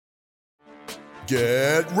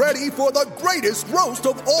Get ready for the greatest roast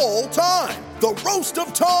of all time, the Roast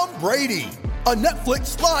of Tom Brady, a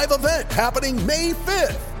Netflix live event happening May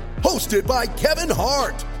 5th. Hosted by Kevin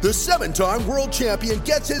Hart, the 7-time world champion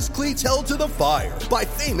gets his cleats held to the fire by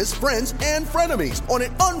famous friends and frenemies on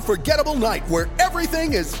an unforgettable night where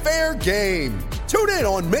everything is fair game. Tune in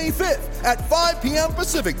on May 5th at 5 p.m.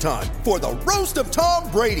 Pacific time for the Roast of Tom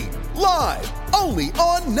Brady, live only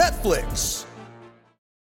on Netflix.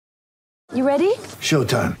 You ready?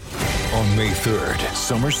 Showtime. On May 3rd,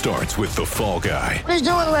 summer starts with The Fall Guy. Let's do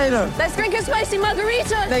it later. Let's drink a spicy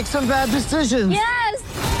margarita. Make some bad decisions. Yes!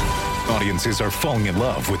 Audiences are falling in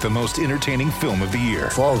love with the most entertaining film of the year.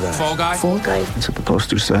 Fall Guy. Fall Guy? Fall guy. That's what the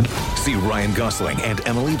poster said. See Ryan Gosling and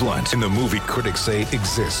Emily Blunt in the movie critics say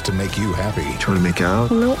exists to make you happy. Trying to make it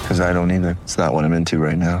out? Nope. Because I don't either. It's not what I'm into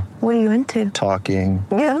right now. What are you into? Talking.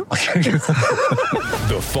 Yeah.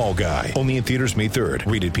 The Fall Guy. Only in theaters May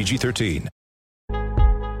 3rd. Rated PG-13.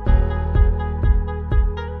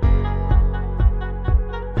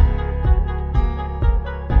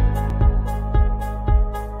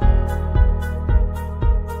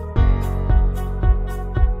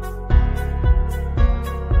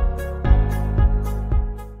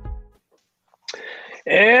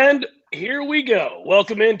 And here we go.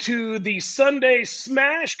 Welcome into the Sunday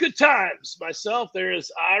Smash. Good times. Myself, there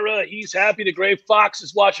is Ira. He's happy. The Gray Fox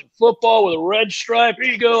is watching football with a red stripe.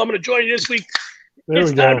 Here you go. I'm going to join you this week.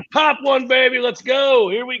 It's time to pop one, baby. Let's go.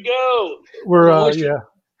 Here we go. We're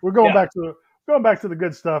going back to the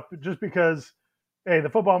good stuff just because, hey, the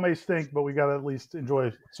football may stink, but we got to at least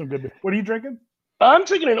enjoy some good. What are you drinking? I'm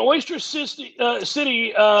drinking an Oyster City,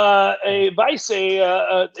 a Weiss,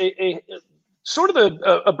 a sort of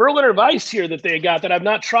a Berliner Weiss here that they got that I've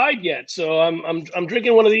not tried yet. So I'm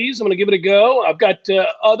drinking one of these. I'm going to give it a go. I've got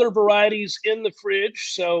other varieties in the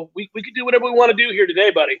fridge, so we could do whatever we want to do here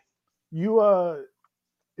today, buddy.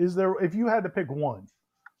 If you had to pick one,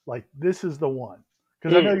 like this is the one,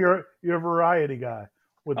 because I know you're a variety guy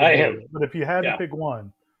with the beer, but if you had to pick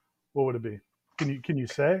one, what would it be? Can you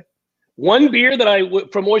say one beer that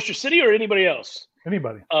from Oyster City or anybody else?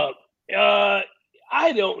 Anybody?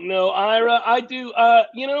 I don't know, Ira. I do.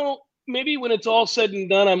 Maybe when it's all said and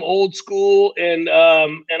done, I'm old school, and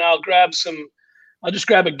I'll just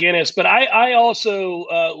grab a Guinness. But I also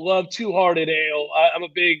love Two Hearted Ale. I'm a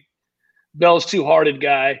big Bell's Two Hearted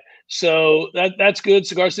guy, so that's good.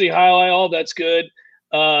 Cigar City High all that's good.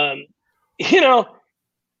 I've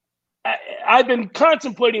been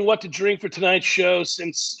contemplating what to drink for tonight's show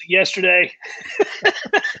since yesterday.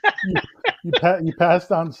 You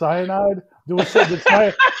passed on cyanide. Did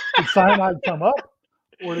cyanide come up,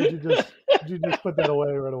 or did you just put that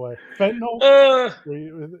away right away? Fentanyl?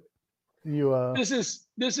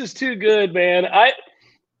 This is too good, man. I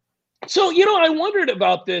wondered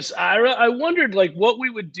about this, Ira. I wondered like what we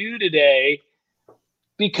would do today,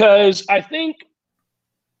 because I think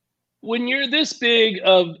when you're this big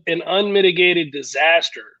of an unmitigated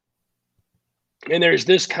disaster, and there's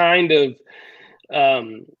this kind of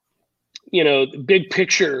big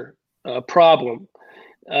picture problem,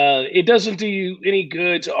 it doesn't do you any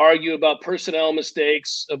good to argue about personnel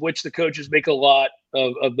mistakes, of which the coaches make a lot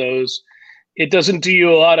of those. It doesn't do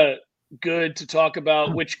you a lot of good to talk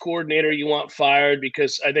about which coordinator you want fired,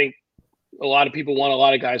 because I think a lot of people want a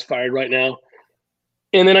lot of guys fired right now.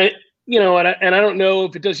 And then I don't know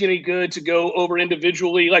if it does you any good to go over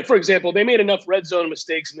individually. Like, for example, they made enough red zone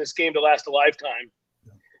mistakes in this game to last a lifetime.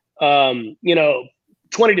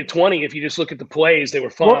 20-20, if you just look at the plays, they were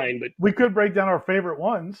fine. But we could break down our favorite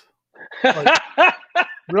ones,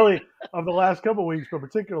 really, of the last couple of weeks, but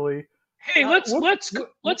particularly. Hey, let's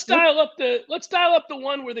dial up the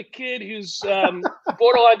one where the kid who's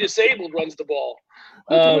borderline disabled runs the ball.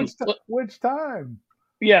 Which time?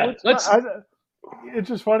 Yeah, it's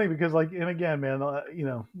just funny because, and again, man,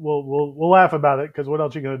 we'll laugh about it because what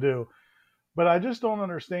else are you going to do? But I just don't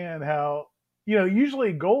understand how,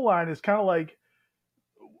 usually goal line is kind of like,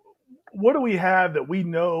 what do we have that we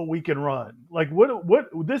know we can run? Like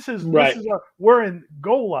this is we're in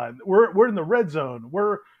goal line. We're in the red zone.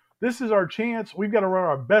 This is our chance. We've got to run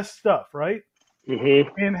our best stuff, right? Mm-hmm.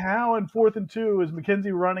 And how in 4th and 2 is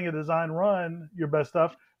McKenzie running a design run, your best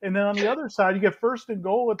stuff? And then on the other side, you get 1st and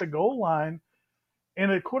goal at the goal line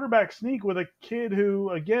and a quarterback sneak with a kid who,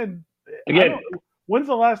 again, when's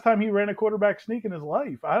the last time he ran a quarterback sneak in his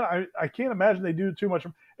life? I can't imagine they do too much.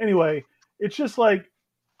 Anyway, it's just like,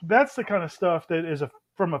 that's the kind of stuff that is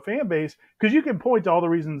from a fan base, because you can point to all the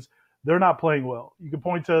reasons they're not playing well. You can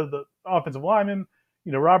point to the offensive lineman,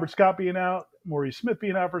 Robert Scott being out, Maurice Smith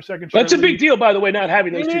being out for a second. That's a big deal, by the way, not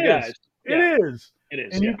having those two guys. It is. It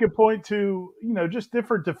is. And you can point to, just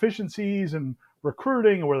different deficiencies and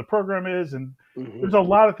recruiting and where the program is. And there's a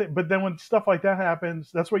lot of things. But then when stuff like that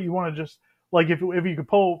happens, that's what you want to just, like, if you could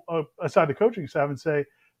pull aside the coaching staff and say,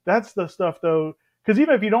 that's the stuff, though. Because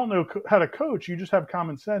even if you don't know how to coach, you just have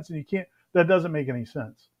common sense, and that doesn't make any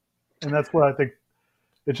sense. And that's what I think.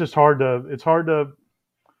 It's just hard to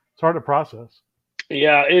process.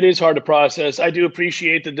 Yeah, it is hard to process. I do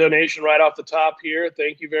appreciate the donation right off the top here.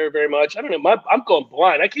 Thank you very, very much. I don't know. I'm going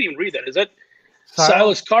blind. I can't even read that. Is that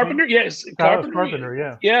Silas Carpenter? Yes, Carpenter.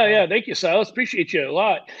 Yeah. Yeah. Thank you, Silas. Appreciate you a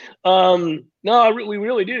lot. No, we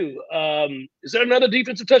really do. Is there another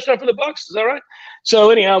defensive touchdown for the Bucs? Is that right?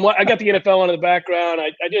 So anyhow, I got the NFL on in the background.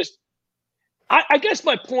 I guess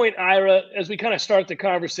my point, Ira, as we kind of start the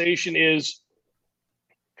conversation is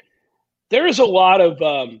there is a lot of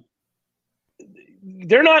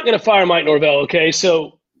they're not going to fire Mike Norvell, okay?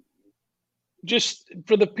 So just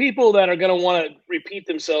for the people that are going to want to repeat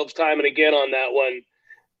themselves time and again on that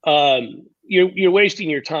one, you're wasting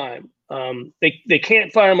your time. They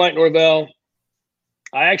can't fire Mike Norvell.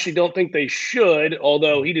 I actually don't think they should,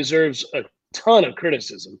 although he deserves a ton of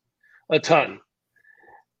criticism, a ton.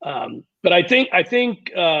 But I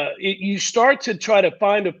think you start to try to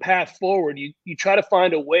find a path forward. You try to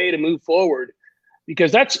find a way to move forward,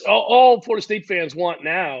 because that's all Florida State fans want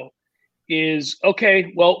now is,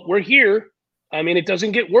 okay, well, we're here. I mean, it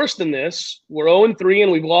doesn't get worse than this. We're 0-3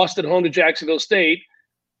 and we've lost at home to Jacksonville State.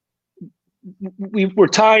 We're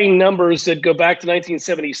tying numbers that go back to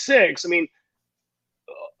 1976. I mean,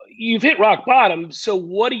 you've hit rock bottom. So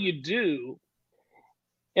what do you do?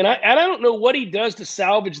 And I don't know what he does to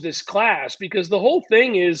salvage this class, because the whole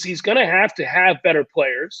thing is he's going to have better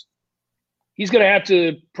players. He's going to have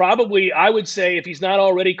to probably, I would say, if he's not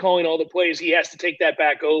already calling all the plays, he has to take that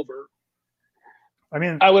back over. I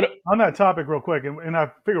mean, on that topic real quick, and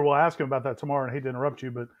I figure we'll ask him about that tomorrow, and I hate to interrupt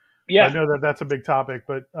you, but yeah, I know that's a big topic.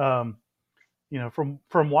 But,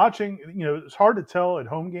 from watching, it's hard to tell at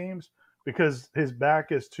home games because his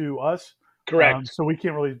back is to us. Correct. So we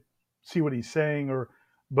can't really see what he's saying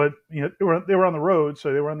but they were on the road,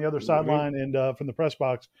 so they were on the other sideline and from the press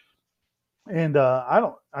box. And I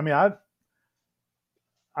don't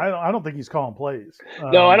think he's calling plays.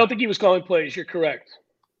 No, I don't think he was calling plays. You're correct.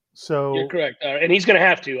 So you're correct, and he's going to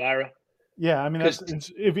have to, Ira. Yeah, I mean,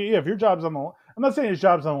 if your job's on the line, I'm not saying his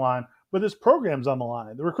job's on the line, but this program's on the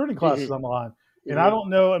line. The recruiting class is on the line, and I don't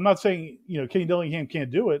know. I'm not saying Kenny Dillingham can't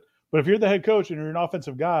do it, but if you're the head coach and you're an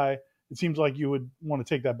offensive guy, it seems like you would want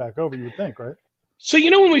to take that back over. You would think, right? So,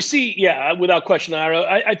 when we see, without question, Ira,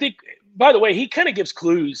 I think, by the way, he kind of gives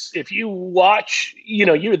clues. If you watch,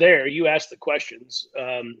 you're there, you ask the questions.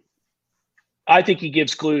 I think he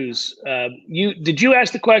gives clues. Did you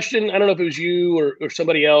ask the question? I don't know if it was you or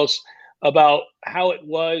somebody else about how it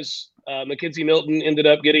was. Mackenzie Milton ended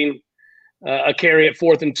up getting a carry at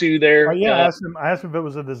 4th and 2 there. I asked him if it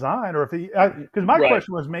was a design or if because my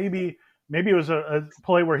question was maybe it was a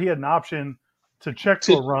play where he had an option to check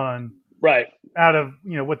to a run. Right. Out of,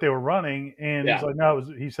 what they were running. And he's like, no,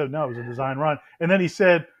 he said, no, it was a design run. And then he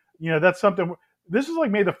said, that's something. This is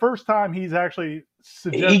like maybe the first time he's actually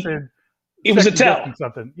suggested. It was a tell.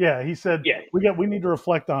 Something. Yeah. He said, we need to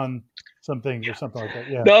reflect on some things or something like that.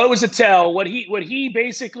 Yeah. No, it was a tell. What he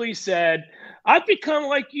basically said, I've become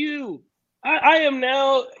like you. I am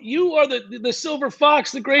now, you are the silver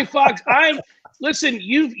fox, the gray fox. Listen,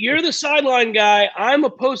 you're the sideline guy. I'm a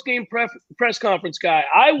post-game press conference guy.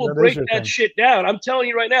 I will break that shit down. I'm telling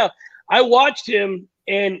you right now. I watched him,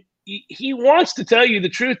 and he wants to tell you the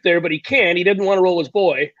truth there, but he can't. He didn't want to roll his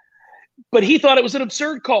boy. But he thought it was an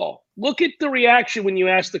absurd call. Look at the reaction when you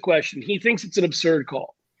ask the question. He thinks it's an absurd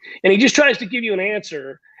call. And he just tries to give you an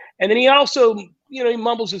answer. And then he also, he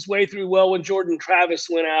mumbles his way through, well, when Jordan Travis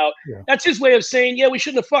went out. Yeah. That's his way of saying, we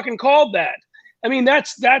shouldn't have fucking called that. I mean,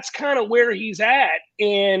 that's kind of where he's at.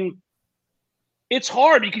 And it's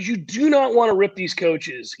hard because you do not want to rip these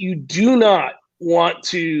coaches. You do not want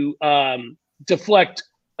to deflect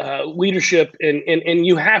leadership, and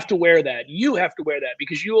you have to wear that. You have to wear that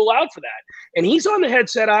because you allowed for that. And he's on the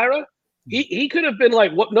headset, Ira. He could have been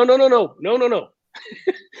like, "What? No."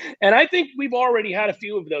 And I think we've already had a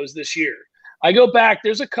few of those this year. I go back.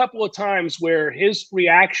 There's a couple of times where his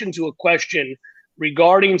reaction to a question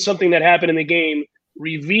regarding something that happened in the game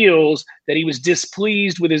reveals that he was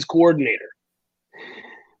displeased with his coordinator.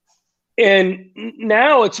 And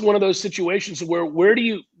now it's one of those situations where what do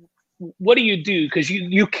you do? Because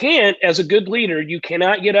you can't, as a good leader, you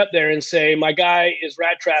cannot get up there and say, my guy is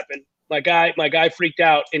rat trapping. My guy freaked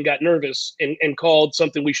out and got nervous and called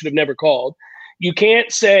something we should have never called. You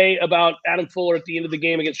can't say about Adam Fuller at the end of the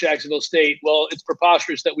game against Jacksonville State, well, it's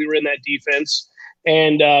preposterous that we were in that defense.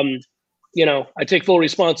 And, I take full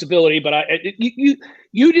responsibility, but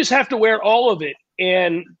you just have to wear all of it.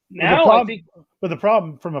 And now But the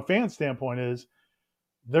problem from a fan standpoint is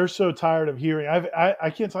they're so tired of hearing. I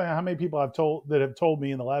can't tell you how many people have told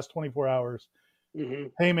me in the last 24 hours,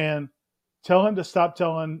 hey, man, tell him to stop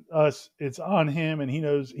telling us it's on him and he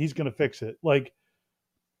knows he's going to fix it. Like,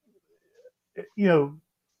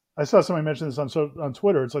 I saw somebody mention this on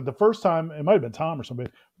Twitter. It's like the first time, it might have been Tom or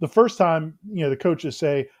somebody, the first time, the coaches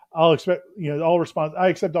say, I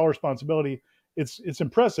accept all responsibility. It's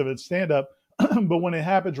impressive. It's stand up. But when it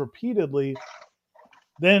happens repeatedly,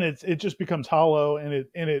 then it just becomes hollow and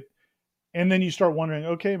then you start wondering,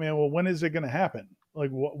 okay, man, well, when is it going to happen?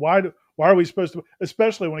 Like, why are we supposed to,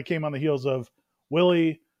 especially when it came on the heels of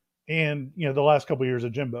Willie and, the last couple of years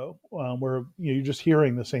of Jimbo, where you're just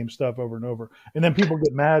hearing the same stuff over and over. And then people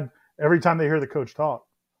get mad every time they hear the coach talk.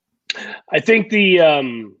 I think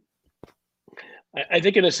I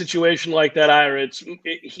think in a situation like that, Ira,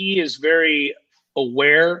 he is very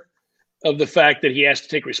aware of the fact that he has to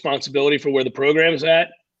take responsibility for where the program's at.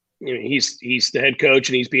 He's the head coach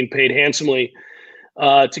and he's being paid handsomely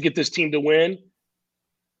to get this team to win.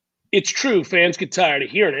 It's true, fans get tired of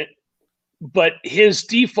hearing it, but his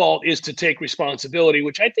default is to take responsibility,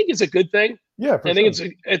 which I think is a good thing. Yeah, I think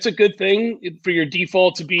it's a good thing for your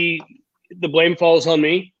default to be the blame falls on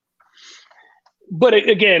me. But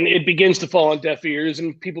again, it begins to fall on deaf ears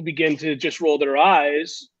and people begin to just roll their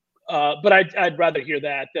eyes. But I'd rather hear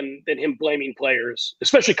that than him blaming players,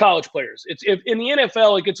 especially college players. In the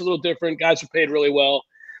NFL, it gets a little different. Guys are paid really well,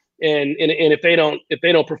 and if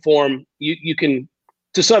they don't perform, you can,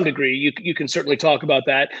 to some degree, you can certainly talk about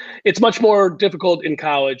that. It's much more difficult in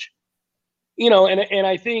college, and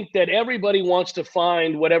I think that everybody wants to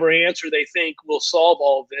find whatever answer they think will solve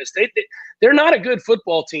all of this. They're not a good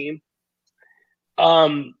football team.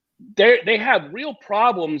 They have real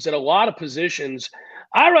problems at a lot of positions.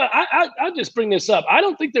 I'll just bring this up. I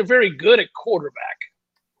don't think they're very good at quarterback.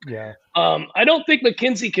 Yeah. I don't think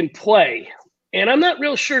McKenzie can play, and I'm not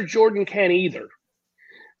real sure Jordan can either.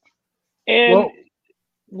 And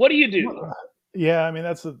what do you do? Yeah, I mean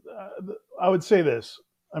I would say this.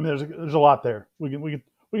 I mean, there's a lot there. We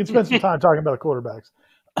can spend some time talking about the quarterbacks.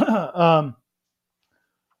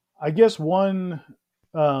 I guess one.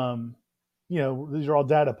 These are all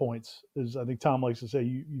data points, as I think Tom likes to say.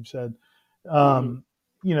 You've said.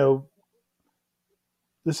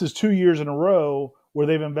 This is 2 years in a row where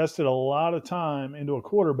they've invested a lot of time into a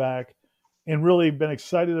quarterback and really been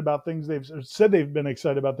excited about things they've been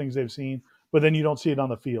excited about things they've seen, but then you don't see it on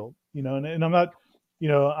the field, and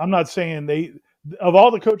I'm not saying of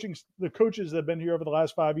all the coaches that have been here over the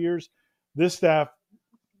last 5 years, this staff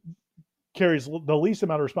carries the least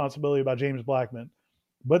amount of responsibility about James Blackman,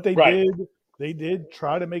 but they did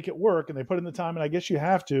try to make it work and they put in the time, and I guess you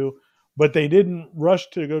have to, but they didn't rush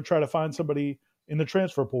to go try to find somebody in the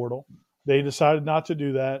transfer portal. They decided not to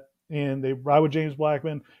do that, and they ride with James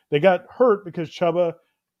Blackman. They got hurt because Chuba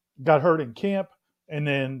got hurt in camp, and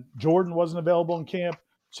then Jordan wasn't available in camp,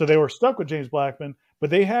 so they were stuck with James Blackman. But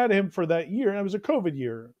they had him for that year, and it was a COVID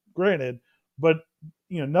year, granted, but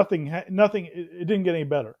nothing. It didn't get any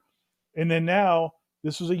better. And then now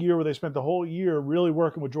this was a year where they spent the whole year really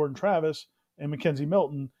working with Jordan Travis and McKenzie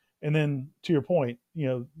Milton. And then to your point,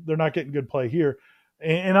 they're not getting good play here.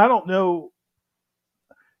 And I don't know,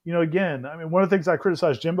 again, I mean, one of the things I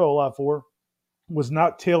criticized Jimbo a lot for was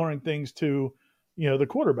not tailoring things to, the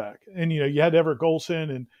quarterback. And, you had Everett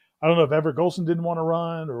Golson, and I don't know if Everett Golson didn't want to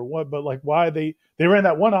run or what, but like why they ran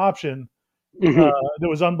that one option that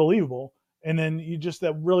was unbelievable. And then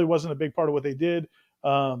that really wasn't a big part of what they did. We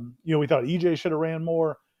thought EJ should have ran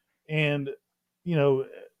more, and,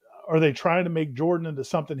 are they trying to make Jordan into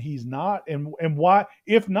something he's not? And why,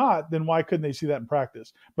 if not, then why couldn't they see that in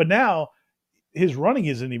practice? But now his running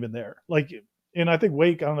isn't even there. And I think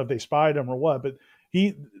Wake, I don't know if they spied him or what, but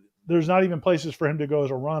there's not even places for him to go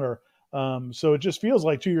as a runner. So it just feels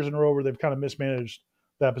like 2 years in a row where they've kind of mismanaged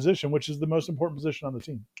that position, which is the most important position on the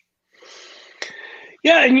team.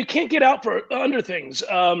 Yeah, and you can't get out under things.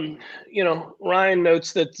 Ryan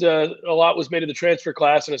notes that a lot was made of the transfer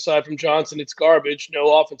class, and aside from Johnson, it's garbage.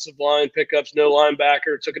 No offensive line pickups, no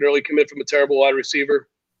linebacker. Took an early commit from a terrible wide receiver.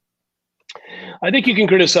 I think you can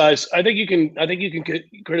criticize. I think you can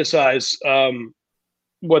criticize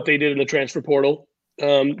what they did in the transfer portal.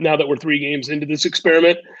 Now that we're 3 games into this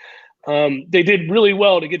experiment, they did really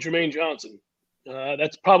well to get Jermaine Johnson.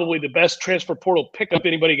 That's probably the best transfer portal pickup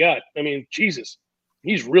anybody got. I mean, Jesus.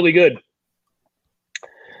 He's really good.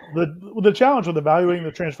 The challenge with evaluating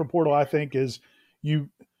the transfer portal, I think, is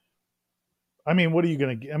I mean, what are you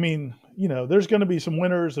going to get? I mean, there's going to be some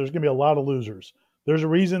winners. There's going to be a lot of losers. There's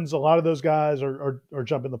reasons a lot of those guys are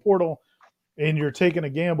jumping the portal, and you're taking a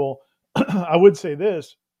gamble. I would say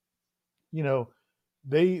this,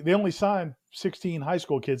 they only signed 16 high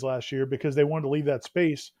school kids last year because they wanted to leave that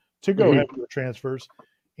space to go ahead with transfers.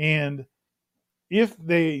 And if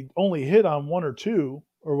they only hit on one or two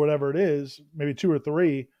or whatever it is, maybe two or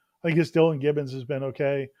three, I guess Dylan Gibbons has been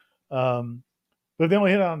okay. But if they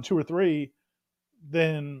only hit on two or three,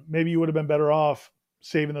 then maybe you would have been better off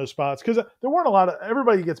saving those spots. Because there weren't a lot of –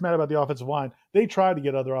 everybody gets mad about the offensive line. They tried to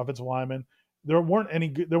get other offensive linemen. There weren't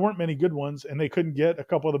many good ones, and they couldn't get a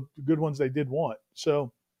couple of the good ones they did want.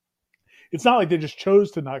 So it's not like they just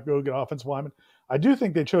chose to not go get offensive linemen. I do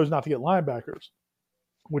think they chose not to get linebackers,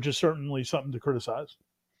 which is certainly something to criticize.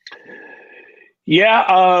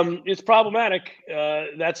 Yeah, it's problematic.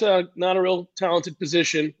 That's not a real talented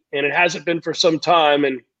position, and it hasn't been for some time,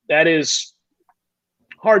 and that is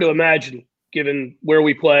hard to imagine given where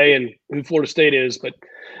we play and who Florida State is, but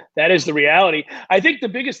that is the reality. I think the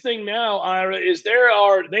biggest thing now, Ira, is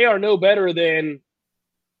they are no better than,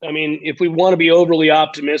 I mean, if we want to be overly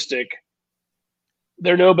optimistic,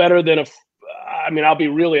 they're no better than I'll be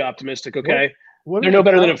really optimistic, okay? They're no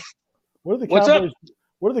better than What's up?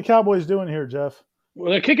 What are the Cowboys doing here, Jeff?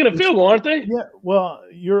 Well, they're kicking a field goal, aren't they? Yeah, well,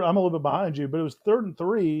 I'm a little bit behind you, but it was 3rd and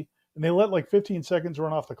 3, and they let like 15 seconds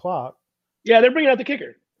run off the clock. Yeah, they're bringing out the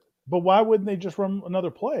kicker. But why wouldn't they just run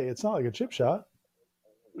another play? It's not like a chip shot.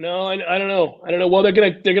 No, I don't know. Well, they're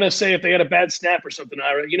gonna say if they had a bad snap or something,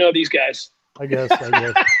 Ira. You know these guys. I guess.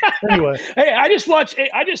 Anyway. Hey, I just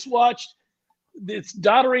watched this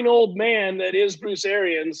doddering old man that is Bruce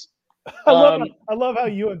Arians. I love how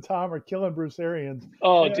you and Tom are killing Bruce Arians.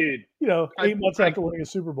 Oh, dude. 8 months after winning a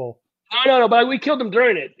Super Bowl. No, but we killed him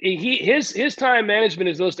during it. His time management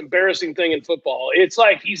is the most embarrassing thing in football. It's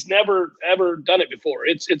like he's never ever done it before.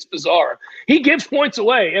 It's bizarre. He gives points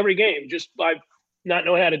away every game just by not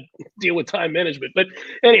knowing how to deal with time management. But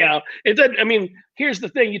anyhow, here's the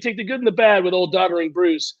thing: you take the good and the bad with old doddering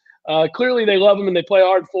Bruce. Clearly, they love him and they play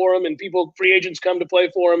hard for him, and free agents come to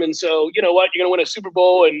play for him. And so, you know what? You're going to win a Super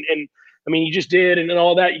Bowl, and you just did, and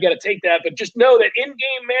all that. You got to take that, but just know that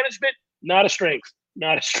in-game management, not a strength.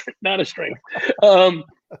 Not a strength.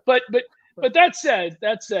 But that said,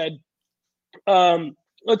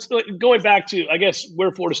 let's going back to, I guess,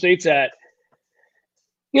 where Florida State's at.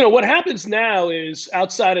 What happens now is,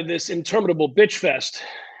 outside of this interminable bitch fest,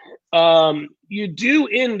 you do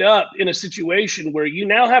end up in a situation where you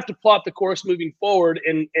now have to plot the course moving forward,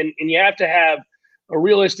 and you have to have a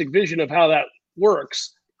realistic vision of how that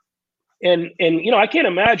works. And I can't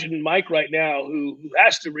imagine Mike right now who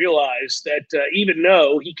has to realize that even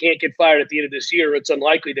though he can't get fired at the end of this year, it's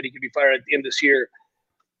unlikely that he could be fired at the end of this year.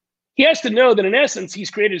 He has to know that in essence,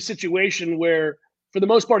 he's created a situation where, for the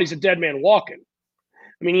most part, he's a dead man walking.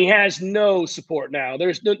 He has no support now.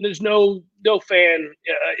 There's no fan.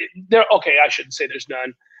 I shouldn't say there's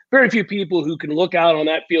none. Very few people who can look out on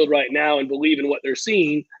that field right now and believe in what they're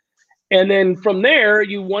seeing. And then from there,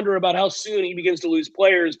 you wonder about how soon he begins to lose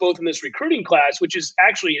players, both in this recruiting class, which is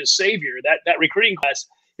actually his savior. That recruiting class,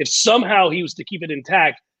 if somehow he was to keep it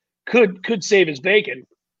intact, could save his bacon.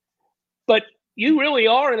 But you really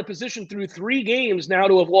are in a position through 3 games now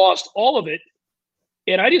to have lost all of it.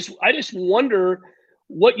 And I just wonder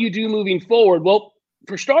what you do moving forward. Well,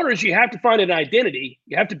 for starters, you have to find an identity.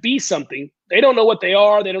 You have to be something. They don't know what they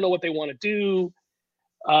are. They don't know what they want to do.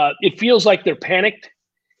 It feels like they're panicked.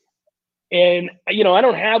 And, I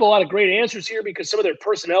don't have a lot of great answers here because some of their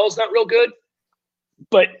personnel is not real good.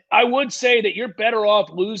 But I would say that you're better off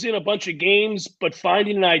losing a bunch of games, but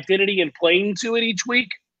finding an identity and playing to it each week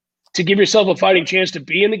to give yourself a fighting chance to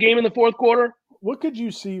be in the game in the fourth quarter. What could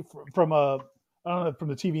you see from the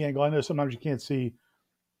TV angle? I know sometimes you can't see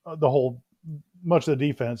much of the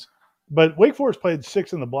defense, but Wake Forest played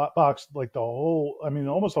 6 in the box like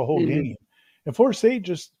almost the whole game. And Florida State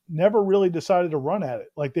just never really decided to run at it.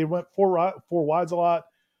 Like they went four wides a lot.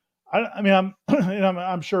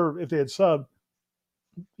 I'm sure if they had subbed,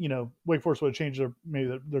 Wake Forest would have changed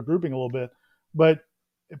their grouping a little bit. But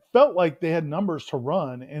it felt like they had numbers to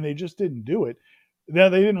run, and they just didn't do it. Now,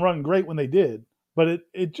 they didn't run great when they did, but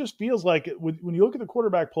it just feels like when you look at the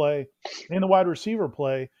quarterback play and the wide receiver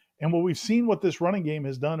play, and what we've seen what this running game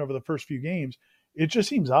has done over the first few games, it just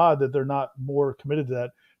seems odd that they're not more committed to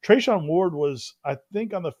that. Trayshawn Ward was, I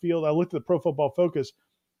think, on the field. I looked at the Pro Football Focus.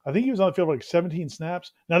 I think he was on the field for like 17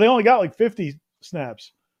 snaps. Now, they only got like 50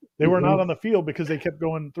 snaps. They were not on the field because they kept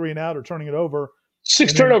going 3 and out or turning it over.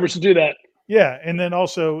 6 turnovers to do that. Yeah, and then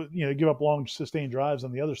also, give up long, sustained drives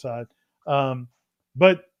on the other side.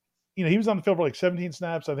 But he was on the field for like 17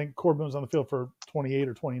 snaps. I think Corbin was on the field for 28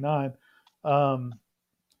 or 29.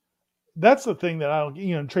 That's the thing that I don't,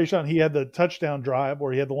 Trayshawn, he had the touchdown drive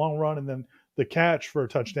where he had the long run and then the catch for a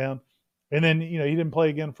touchdown. And then, he didn't play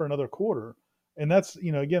again for another quarter. And that's,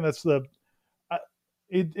 again, that's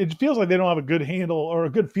it feels like they don't have a good handle or a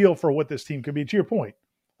good feel for what this team could be, to your point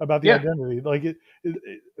about the identity. Like it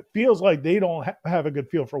feels like they don't have a good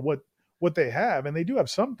feel for what they have. And they do have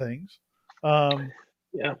some things. And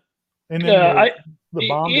then the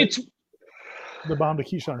bomb to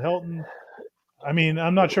Keyshawn Helton. I mean,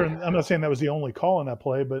 I'm not sure. I'm not saying that was the only call on that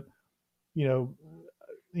play, but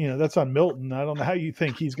that's on Milton. I don't know how you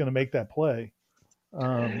think he's going to make that play.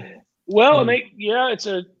 It's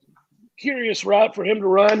a curious route for him to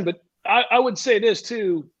run, but I would say this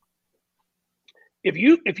too. If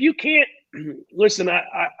you can't listen,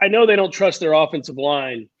 I know they don't trust their offensive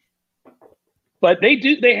line, but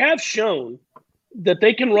they have shown that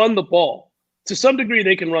they can run the ball. To some degree,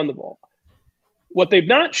 they can run the ball. What they've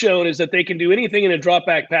not shown is that they can do anything in a drop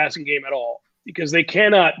back passing game at all because they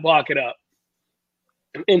cannot block it up.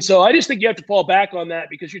 And so I just think you have to fall back on that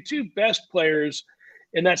because your two best players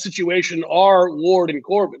in that situation are Ward and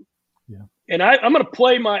Corbin. Yeah. And I'm going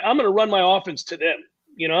to run my offense to them.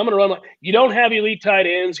 I'm going to run you don't have elite tight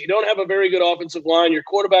ends. You don't have a very good offensive line. Your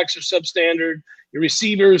quarterbacks are substandard. Your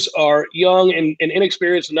receivers are young and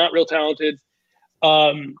inexperienced and not real talented.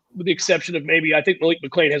 With the exception of maybe I think Malik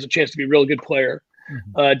McClain has a chance to be a real good player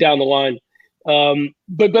down the line.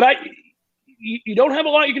 But you don't have a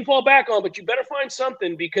lot you can fall back on, but you better find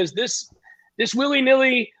something because this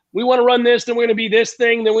willy-nilly, we want to run this, then we're going to be this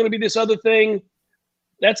thing, then we're going to be this other thing.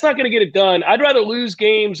 That's not going to get it done. I'd rather lose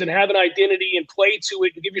games and have an identity and play to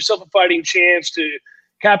it and give yourself a fighting chance to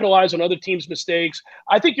capitalize on other teams' mistakes.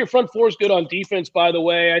 I think your front four is good on defense, by the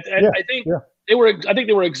way. I think they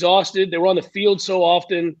were exhausted. They were on the field so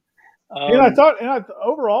often.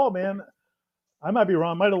 Overall, man, I might be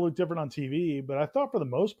wrong. Might have looked different on TV, but I thought for the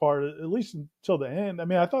most part, at least until the end, I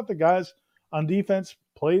mean, I thought the guys on defense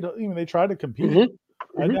played. They tried to compete.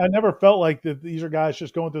 Mm-hmm. I never felt like that these are guys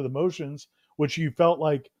just going through the motions, which you felt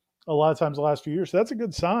like a lot of times the last few years. So that's a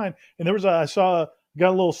good sign. And I got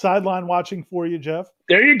a little sideline watching for you, Jeff.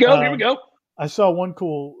 There you go. Here we go. I saw one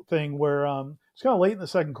cool thing where it's kind of late in the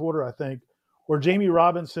second quarter, I think, where Jamie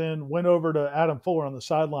Robinson went over to Adam Fuller on the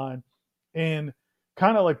sideline and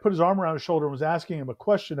kind of like put his arm around his shoulder and was asking him a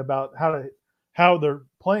question about how they're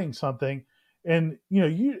playing something. And,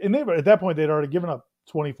 at that point, they'd already given up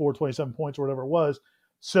 24, 27 points or whatever it was.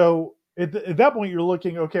 So at that point, you're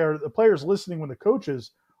looking, okay, are the players listening when the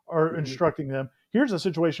coaches are instructing them? Here's a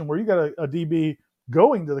situation where you got a DB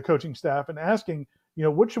going to the coaching staff and asking,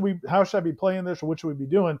 how should I be playing this or what should we be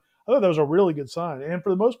doing? I thought that was a really good sign. And for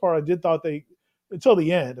the most part, I did thought until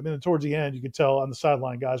the end, towards the end, you could tell on the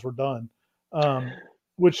sideline guys were done.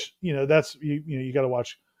 Which, that's, you got to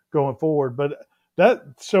watch going forward. But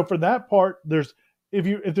so for that part,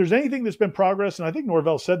 if there's anything that's been progress, and I think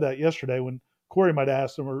Norvell said that yesterday when Corey might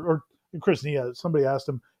ask him or Chris Nia, somebody asked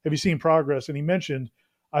him, have you seen progress? And he mentioned,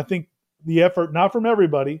 I think the effort, not from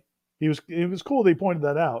everybody, it was cool that he pointed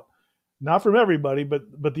that out. Not from everybody,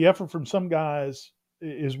 but the effort from some guys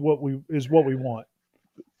is what we want.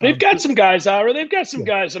 They've got some guys, Ira. They've got some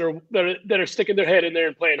guys that are sticking their head in there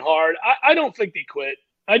and playing hard. I don't think they quit.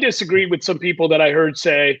 I disagree with some people that I heard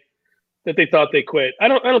say that they thought they quit. I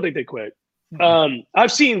don't think they quit.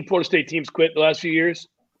 I've seen Florida State teams quit the last few years.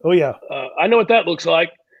 Oh yeah, I know what that looks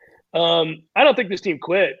like. I don't think this team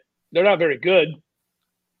quit. They're not very good,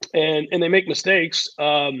 and they make mistakes.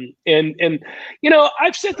 And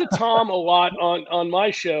I've said to Tom a lot on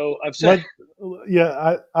my show. I've said,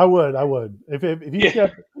 I would.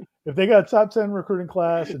 If they got a top 10 recruiting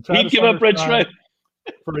class and try to give up Red Stripe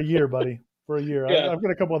for a year, buddy, for a year. Yeah. I've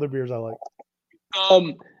got a couple other beers I like.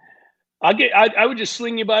 I would just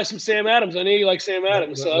sling you by some Sam Adams. I know you like Sam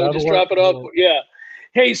Adams, so I would just drop it off. Yeah.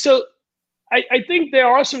 Hey, so I think there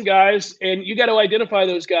are some guys, and you got to identify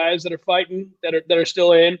those guys that are fighting, that are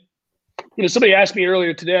still in. Somebody asked me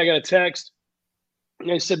earlier today. I got a text,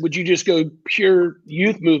 and I said, "Would you just go pure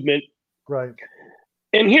youth movement?" Right.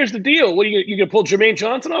 And here's the deal: what you gonna pull Jermaine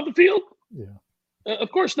Johnson off the field? Yeah.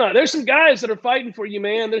 Of course not. There's some guys that are fighting for you,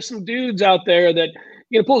 man. There's some dudes out there that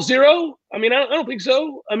pull zero. I don't think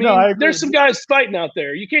so. There's some guys fighting out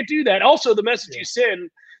there. You can't do that. Also, the message you send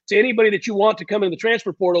to anybody that you want to come in the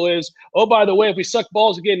transfer portal is, oh, by the way, if we suck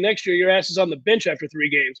balls again next year, your ass is on the bench after 3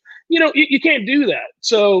 games. You can't do that.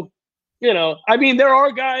 So, there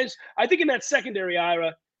are guys. I think in that secondary,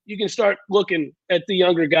 Ira, you can start looking at the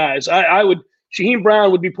younger guys. Shaheem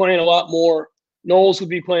Brown would be playing a lot more Knowles would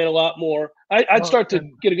be playing a lot more. I'd start to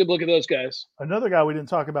and get a good look at those guys. another guy we didn't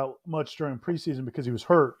talk about much during preseason because he was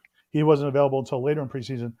hurt. He wasn't available until later in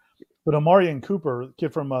preseason. But Amarian Cooper,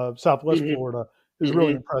 kid from Southwest Florida, is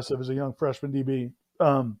really impressive as a young freshman DB.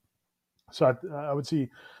 So I would see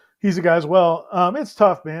he's a guy as well. It's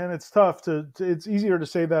tough, man. It's tough it's easier to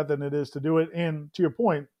say that than it is to do it. And to your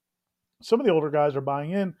point, some of the older guys are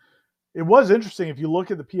buying in. It was interesting if you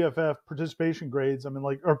look at the PFF participation grades. I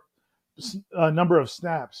mean, or number of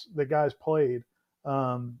snaps that guys played.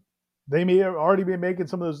 They may have already been making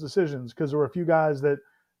some of those decisions because there were a few guys that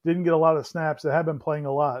didn't get a lot of snaps that have been playing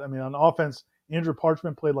a lot. I mean, on offense, Andrew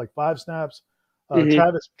Parchment played like 5 snaps.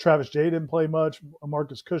 Travis J didn't play much.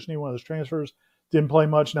 Marcus Cushney, one of those transfers, didn't play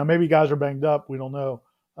much. Now maybe guys are banged up. We don't know.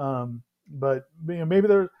 But maybe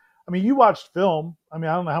they're. I mean, you watched film. I mean,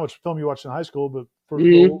 I don't know how much film you watched in high school, but for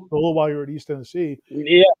the little while you were at East Tennessee,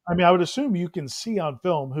 I mean, I would assume you can see on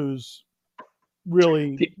film who's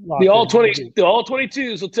really the all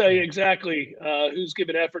 22s will tell you exactly who's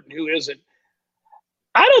giving effort and who isn't.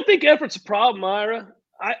 I don't think effort's a problem, Ira.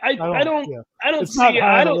 I don't it's see not it.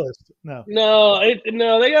 high I on the don't. list. No.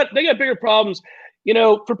 No. They got bigger problems.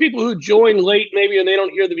 For people who join late maybe and they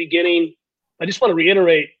don't hear the beginning, I just want to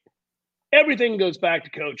reiterate: everything goes back to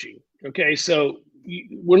coaching. Okay, so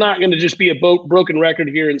we're not going to just be a broken record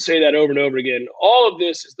here and say that over and over again. All of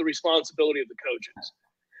this is the responsibility of the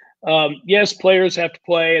coaches. Yes, players have to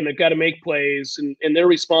play and they've got to make plays, and they're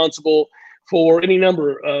responsible for any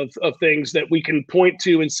number of things that we can point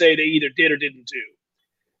to and say they either did or didn't do.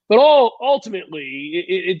 But ultimately,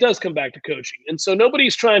 it does come back to coaching. And so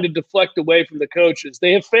nobody's trying to deflect away from the coaches.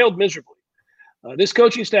 They have failed miserably. This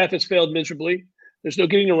coaching staff has failed miserably. There's no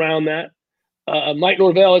getting around that. Mike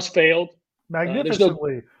Norvell has failed.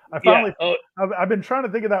 Magnificently. I've been trying to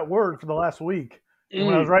think of that word for the last week. And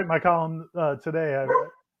when I was writing my column today, I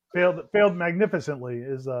failed magnificently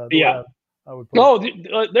is the way I would put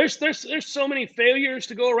it. There's so many failures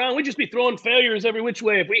to go around. We'd just be throwing failures every which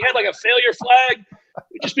way. If we had like a failure flag,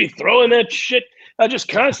 we'd just be throwing that shit. Just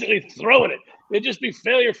constantly throwing it. It'd just be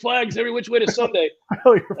failure flags every which way to Sunday.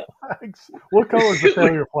 Failure flags. What color is the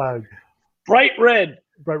failure flag? Bright red.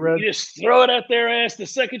 Bright red. You just throw it at their ass the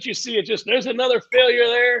second you see it. There's another failure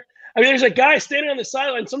there. I mean, there's a guy standing on the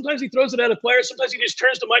sideline. Sometimes he throws it at a player. Sometimes he just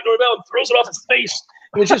turns to Mike Norvell and throws it off his face.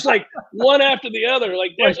 It's just like one after the other.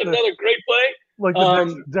 Like there's another great play. Like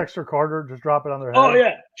the Dexter Carter, just drop it on their head. Oh,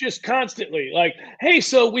 yeah, just constantly. Like, hey,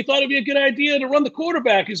 so we thought it'd be a good idea to run the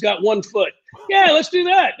quarterback who's got 1 foot. Yeah, let's do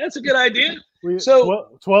that. That's a good idea.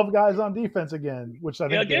 12 guys on defense again, which I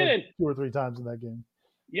think again 2 or 3 times in that game.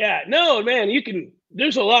 Yeah, no, man,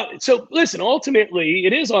 there's a lot. So listen, ultimately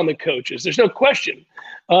it is on the coaches. There's no question.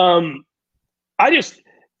 There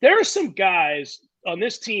are some guys on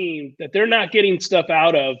this team that they're not getting stuff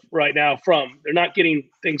out of right now they're not getting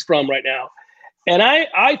things from right now. And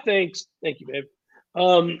I think, thank you, babe.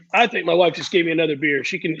 I think my wife just gave me another beer.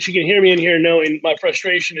 She can hear me in here knowing my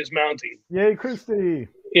frustration is mounting. Yay, Christy.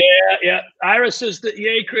 Yeah. Ira says that,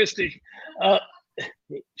 yay, Christy.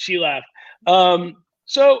 She laughed.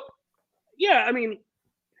 So, yeah, I mean,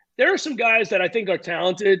 there are some guys that I think are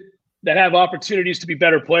talented that have opportunities to be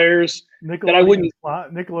better players. Nickelodeon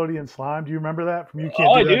Slime. Do you remember that from You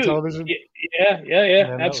Can't Do That on Television?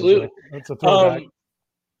 Yeah, absolutely. That's a throwback.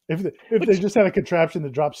 If they just had a contraption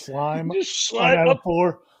that drops slime on the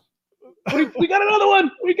floor. We got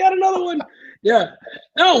another one. Yeah.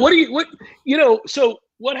 No, so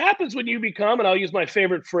what happens when you become, and I'll use my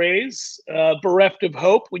favorite phrase, bereft of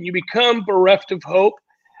hope. When you become bereft of hope,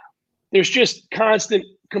 there's just constant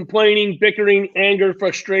complaining, bickering, anger,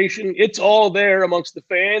 frustration. It's all there amongst the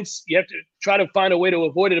fans. You have to try to find a way to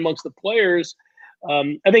avoid it amongst the players.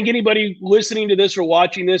 I think anybody listening to this or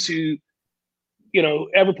watching this who,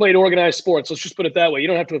 ever played organized sports, let's just put it that way. You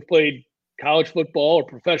don't have to have played college football or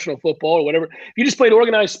professional football or whatever. If you just played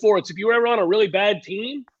organized sports, if you were ever on a really bad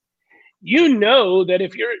team, you know that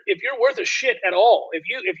if you're worth a shit at all, if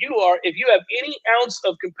you have any ounce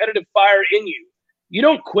of competitive fire in you, you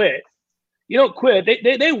don't quit. You don't quit.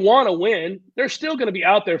 They want to win. They're still going to be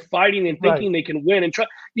out there fighting and thinking they can win and try.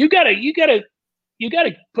 You gotta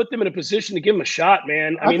put them in a position to give them a shot,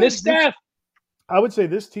 man. I mean, this staff. I would say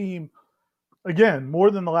this team, again,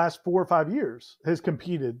 more than the last 4 or 5 years, has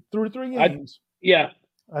competed through 3 games.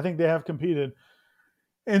 I think they have competed,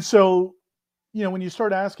 and so when you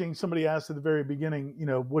start asking, somebody asked at the very beginning,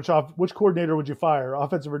 which coordinator would you fire,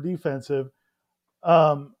 offensive or defensive?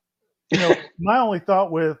 My only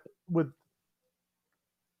thought with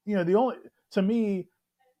to me,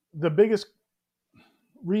 the biggest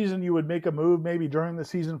reason you would make a move maybe during the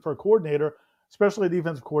season for a coordinator, especially a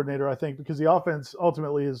defensive coordinator, I think, because the offense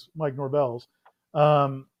ultimately is Mike Norvell's,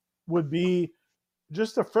 would be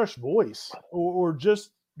just a fresh voice or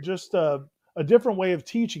just a different way of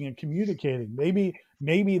teaching and communicating.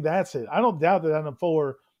 Maybe that's it. I don't doubt that Adam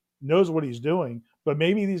Fuller knows what he's doing, but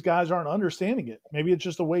maybe these guys aren't understanding it. Maybe it's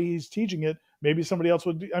just the way he's teaching it. Maybe somebody else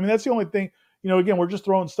would do. I mean, that's the only thing, again, we're just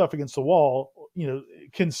throwing stuff against the wall.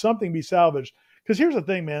 Can something be salvaged? Because here's the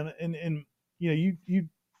thing, man. And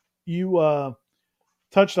you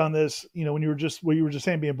touched on this, when you were just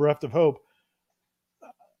saying being bereft of hope.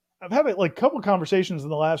 I've had a couple conversations in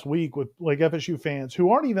the last week with FSU fans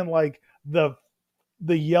who aren't even the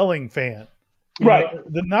yelling fan, right?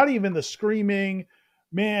 Not even the screaming,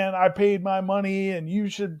 man, I paid my money and you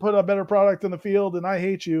should put a better product on the field and I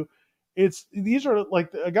hate you. These are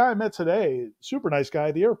a guy I met today, super nice guy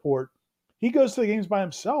at the airport. He goes to the games by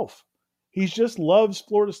himself. He just loves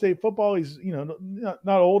Florida State football. He's, not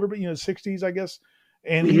older, but 60s, I guess.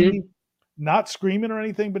 And he not screaming or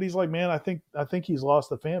anything, but he's like, man, I think he's lost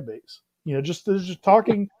the fan base. Just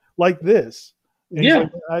talking like this. And yeah.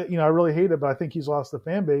 I really hate it, but I think he's lost the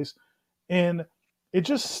fan base. And it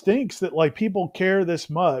just stinks that people care this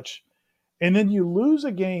much. And then you lose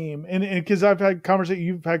a game. And because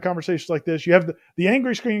you've had conversations like this, you have the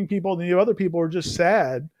angry screaming people, and the other people are just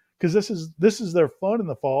sad because this is their fun in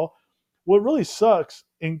the fall. What really sucks,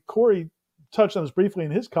 and Corey touched on this briefly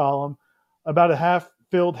in his column about a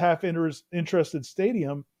half-filled, half-interested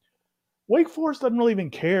stadium, Wake Forest doesn't really even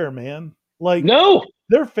care, man. No.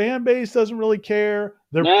 Their fan base doesn't really care.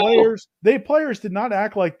 Their players did not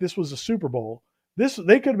act like this was a Super Bowl.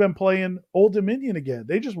 They could have been playing Old Dominion again.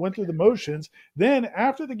 They just went through the motions. Then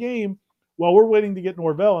after the game, while we're waiting to get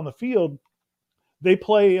Norvell on the field, they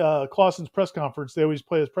play Clawson's press conference. They always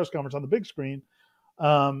play his press conference on the big screen,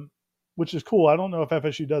 which is cool. I don't know if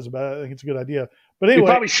FSU does it, but I think it's a good idea. But anyway,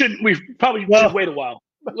 we probably should wait a while.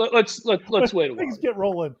 Let's wait a while. Things get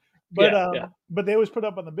rolling. But but they always put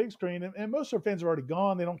up on the big screen, and most of their fans are already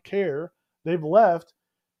gone. They don't care. They've left.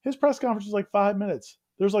 His press conference is 5 minutes.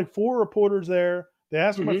 There's 4 reporters there. They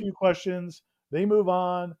ask him a few questions. They move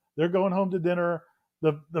on. They're going home to dinner.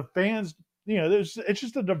 The fans, it's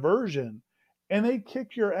just a diversion, and they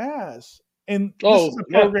kick your ass. And this is a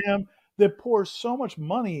program that pours so much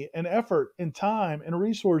money and effort and time and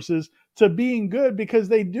resources to being good because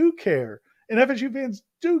they do care. And FSU fans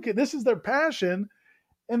do care. This is their passion.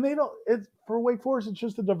 And they don't. It's for Wake Forest. It's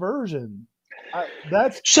just a diversion.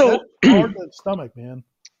 That's hard to stomach, man.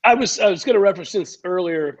 I was going to reference this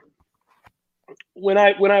earlier when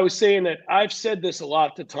I was saying that I've said this a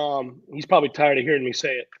lot to Tom. He's probably tired of hearing me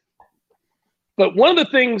say it. But one of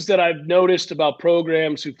the things that I've noticed about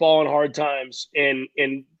programs who fall in hard times and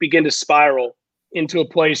begin to spiral into a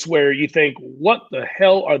place where you think, what the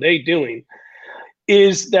hell are they doing?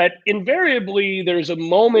 Is that invariably there's a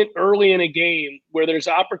moment early in a game where there's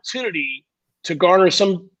opportunity to garner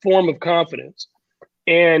some form of confidence.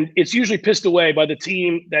 And it's usually pissed away by the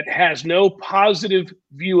team that has no positive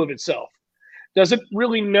view of itself, doesn't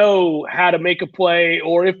really know how to make a play,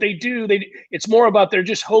 or if they do, it's more about they're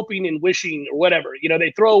just hoping and wishing or whatever.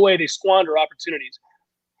 They throw away, they squander opportunities.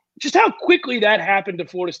 Just how quickly that happened to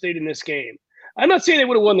Florida State in this game. I'm not saying they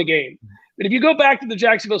would have won the game, but if you go back to the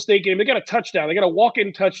Jacksonville State game, they got a touchdown. They got a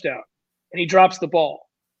walk-in touchdown, and he drops the ball.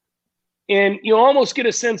 And you almost get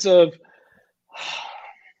a sense of,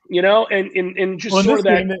 and just sort of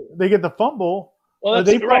that. They get the fumble. Well,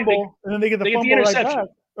 they fumble, and then they get the fumble right back.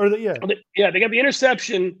 They got the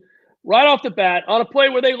interception right off the bat on a play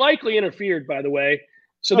where they likely interfered, by the way.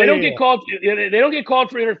 So they don't get called. They don't get called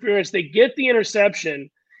for interference. They get the interception.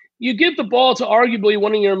 You give the ball to arguably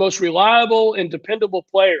one of your most reliable and dependable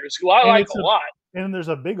players, who I like a lot. And there's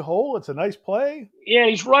a big hole. It's a nice play. Yeah,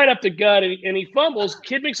 he's right up the gut, and he fumbles.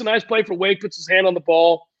 Kid makes a nice play for Wake, puts his hand on the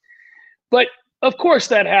ball. But of course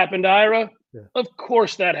that happened, Ira. Yeah. Of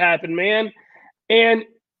course that happened, man. And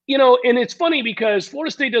and it's funny because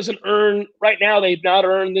Florida State doesn't earn right now. They've not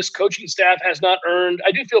earned. This coaching staff has not earned.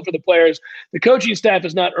 I do feel for the players. The coaching staff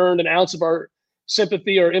has not earned an ounce of our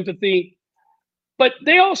sympathy or empathy. But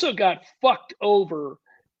they also got fucked over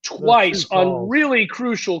twice on really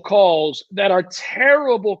crucial calls that are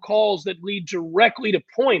terrible calls that lead directly to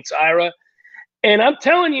points, Ira. And I'm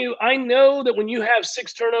telling you, I know that when you have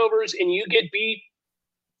 6 turnovers and you get beat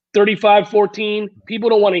 35-14, people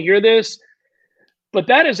don't want to hear this. But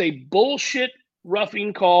that is a bullshit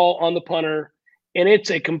roughing call on the punter, and it's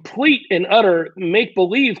a complete and utter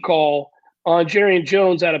make-believe call on Jarrian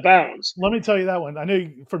Jones out of bounds. Let me tell you that one. I know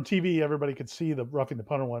from TV everybody could see the roughing the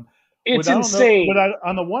punter one. It's insane.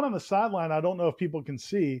 On the one on the sideline, I don't know if people can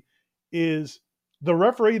see, is the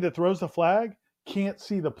referee that throws the flag can't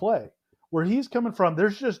see the play. Where he's coming from,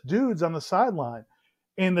 there's just dudes on the sideline.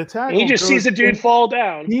 And the tackle, And he just sees the dude fall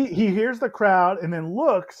down. He hears the crowd and then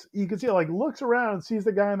looks. You can see it, like, looks around and sees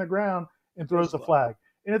the guy on the ground and throws the flag.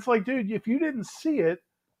 And it's like, dude, if you didn't see it,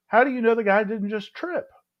 how do you know the guy didn't just trip?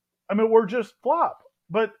 I mean, or just flop.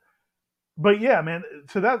 But yeah, man.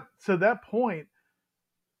 To that point,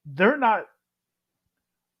 they're not.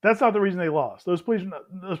 That's not the reason they lost. Those plays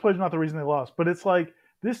are not the reason they lost. But it's like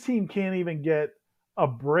this team can't even get a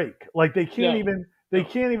break. Like they can't even. They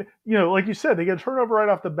can't even. You know, like you said, they get a turnover right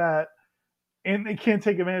off the bat, and they can't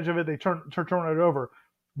take advantage of it. They turn it over.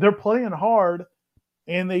 They're playing hard,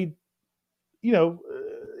 and they, you know,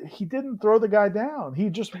 he didn't throw the guy down. He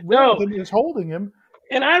just was holding him.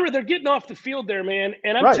 And they're getting off the field there, man.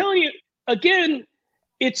 And I'm telling you, again,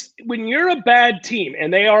 it's when you're a bad team,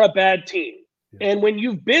 and they are a bad team, and when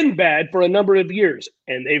you've been bad for a number of years,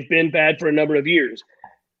 and they've been bad for a number of years,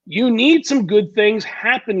 you need some good things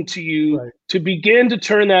happen to you to begin to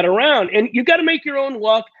turn that around. And you got to make your own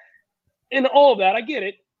luck and all of that. I get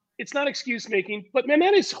it. It's not excuse making, but man,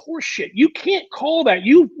 that is horseshit. You can't call that.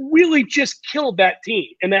 You really just killed that team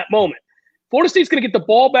in that moment. Florida State's going to get the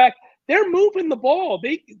ball back. They're moving the ball.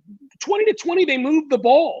 20-20, they moved the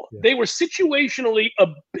ball. Yeah. They were situationally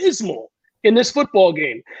abysmal in this football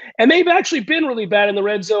game. And they've actually been really bad in the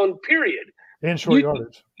red zone, period. And short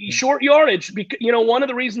yardage. Short yardage. Because, you know, one of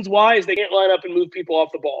the reasons why is they can't line up and move people off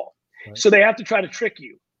the ball. Right. So they have to try to trick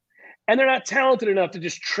you. And they're not talented enough to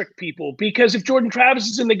just trick people, because if Jordan Travis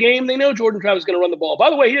is in the game, they know Jordan Travis is going to run the ball. By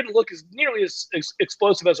the way, he didn't look nearly as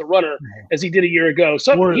explosive as a runner as he did a year ago.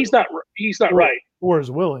 So he's not right. Or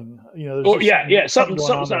as willing, you know. Something's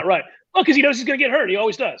not right. Well, because he knows he's going to get hurt. He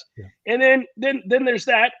always does. Yeah. And then there's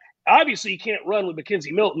that. Obviously, you can't run with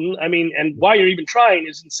McKenzie Milton. I mean, and why you're even trying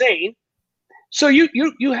is insane. So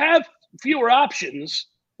you have fewer options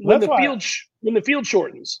when the field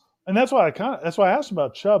shortens. And that's why I asked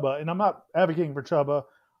about Chuba, and I'm not advocating for Chuba.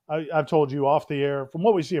 I've told you off the air, from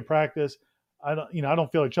what we see at practice, I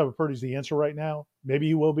don't feel like Chuba Purdy's the answer right now. Maybe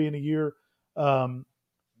he will be in a year,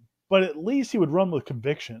 but at least he would run with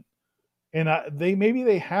conviction. And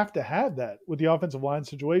they have to have that with the offensive line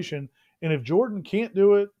situation. And if Jordan can't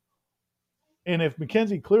do it, and if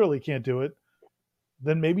McKenzie clearly can't do it,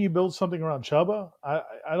 then maybe you build something around Chuba. I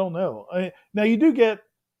don't know. Now you do get.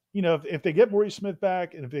 You know, if they get Maurice Smith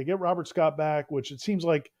back, and if they get Robert Scott back, which it seems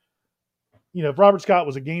like, you know, if Robert Scott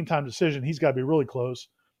was a game time decision, he's got to be really close.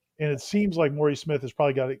 And it seems like Maurice Smith has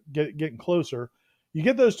probably got to getting closer. You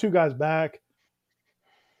get those two guys back.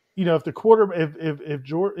 You know, if the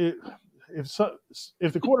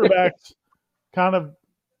if the quarterbacks kind of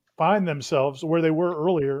find themselves where they were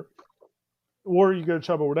earlier, or you go to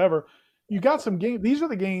Chubb or whatever, you got some games. These are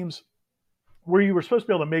the games where you were supposed to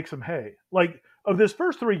be able to make some hay. Like, of this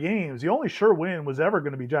first three games, the only sure win was ever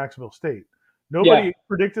going to be Jacksonville State. Nobody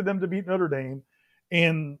predicted them to beat Notre Dame,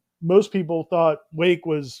 and most people thought Wake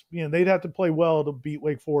was, you know, they'd have to play well to beat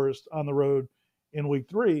Wake Forest on the road in week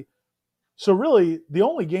 3. So really, the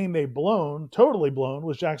only game they've totally blown,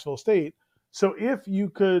 was Jacksonville State. So if you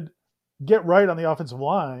could get right on the offensive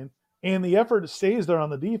line and the effort stays there on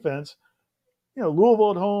the defense, you know,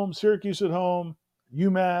 Louisville at home, Syracuse at home,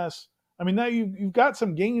 UMass. I mean, now you've got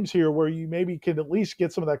some games here where you maybe can at least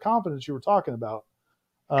get some of that confidence you were talking about.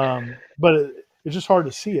 But it's just hard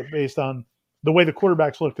to see it based on the way the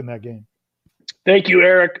quarterbacks looked in that game. Thank you,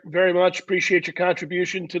 Eric, very much. Appreciate your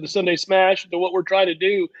contribution to the Sunday Smash, to what we're trying to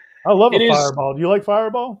do. I love a Fireball. Do you like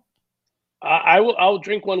Fireball? I'll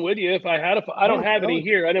drink one with you if I had I don't have any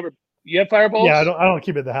here. You have Fireballs? Yeah, I don't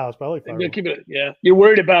keep it at the house, but I like Fireball. Keep it. Yeah. You're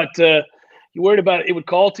worried about it would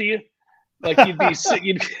call to you? Like you'd be sick.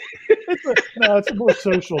 No, it's a more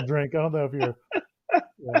social drink. I don't know if you're.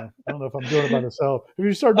 Yeah, I don't know if I'm doing it by myself. If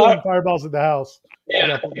you start doing Fireballs at the house,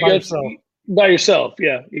 by yourself,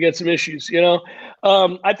 yeah, you get some issues. You know,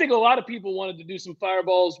 I think a lot of people wanted to do some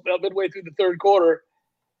Fireballs midway through the third quarter.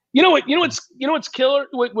 You know what's killer?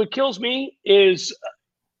 What kills me is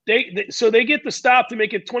they get the stop to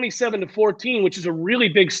make it 27-14, which is a really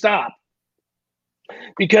big stop.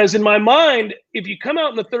 Because in my mind, if you come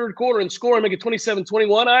out in the third quarter and score and make it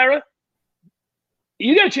 27-21, Ira,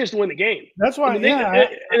 you got a chance to win the game. That's why, they got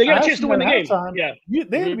a chance to win the game.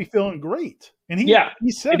 They had to be feeling great, and he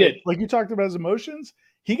said it. Like you talked about his emotions.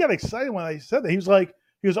 He got excited when I said that. He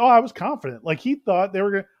goes, "Oh, I was confident." Like he thought they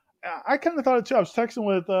were going. I kind of thought it too. I was texting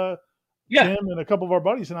with Tim and a couple of our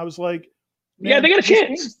buddies, and I was like, "Yeah, they got a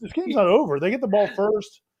chance. This game's not over. They get the ball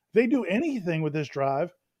first. If they do anything with this drive."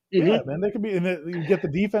 Yeah, man, they could be, and you get the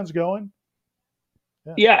defense going.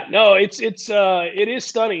 Yeah, no, it is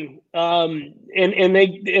stunning,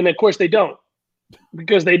 and of course they don't,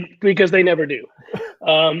 because they never do,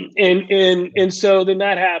 and so then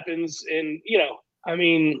that happens, and you know, I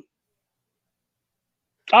mean,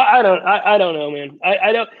 I don't know, man.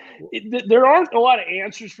 I don't. There aren't a lot of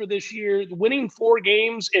answers for this year. Winning 4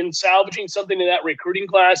 games and salvaging something in that recruiting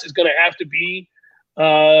class is going to have to be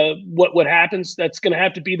what happens. That's going to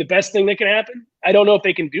have to be the best thing that can happen. I don't know if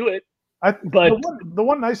they can do it. But the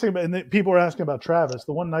one nice thing about, and people are asking about Travis,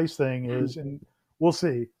 the one nice thing is, and we'll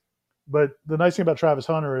see, but the nice thing about Travis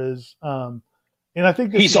Hunter is, and I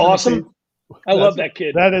think he's awesome. I love that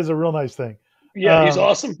kid. That is a real nice thing. Yeah, he's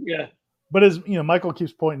awesome. Yeah. But as you know, Michael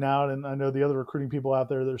keeps pointing out, and I know the other recruiting people out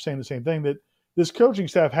there, they're saying the same thing, that this coaching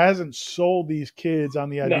staff hasn't sold these kids on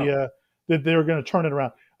the idea that they're going to turn it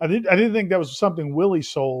around. I didn't think that was something Willie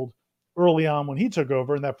sold early on when he took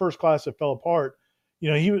over in that first class that fell apart.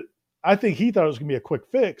 You know, I think he thought it was going to be a quick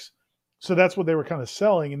fix. So that's what they were kind of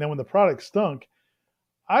selling. And then when the product stunk,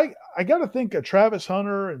 I got to think of Travis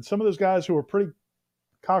Hunter and some of those guys who were pretty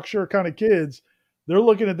cocksure kind of kids. They're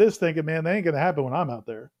looking at this thinking, man, that ain't going to happen when I'm out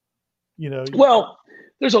there. You know, well,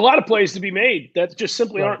 there's a lot of plays to be made that just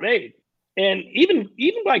simply aren't made. And even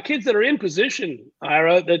by kids that are in position,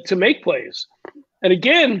 Ira, to make plays. And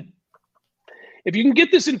again, if you can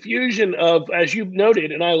get this infusion of, as you've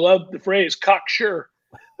noted, and I love the phrase cocksure,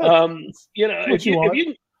 you know, if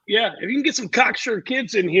you can get some cocksure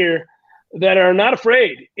kids in here that are not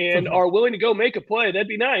afraid and are willing to go make a play, that'd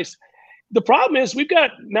be nice. The problem is we've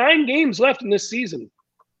got 9 games left in this season.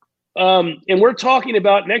 And we're talking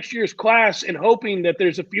about next year's class and hoping that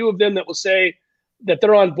there's a few of them that will say that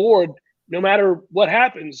they're on board no matter what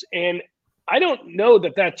happens. And I don't know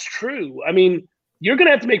that that's true. I mean, you're going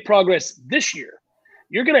to have to make progress this year.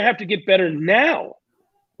 You're going to have to get better now.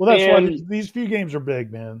 Well, that's why these few games are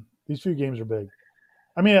big, man. These few games are big.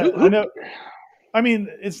 I mean, I know. I mean,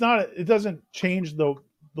 it's not. It doesn't change the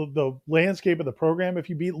landscape of the program if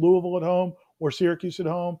you beat Louisville at home or Syracuse at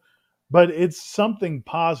home, but it's something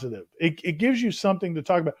positive. It gives you something to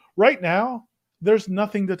talk about. Right now, there's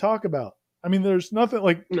nothing to talk about. I mean, there's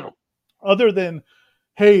nothing other than,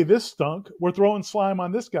 hey, this stunk. We're throwing slime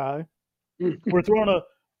on this guy. We're throwing a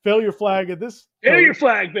failure flag at this. Failure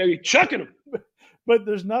flag, baby, chucking him. But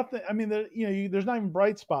there's nothing. I mean, there's not even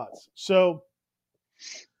bright spots. So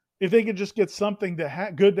if they could just get something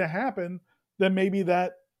good to happen, then maybe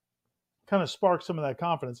that kind of sparks some of that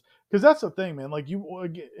confidence. Because that's the thing, man. Like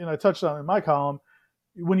and I touched on it in my column.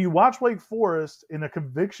 When you watch Wake Forest in a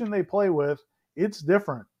conviction they play with, it's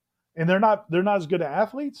different. And they're not as good at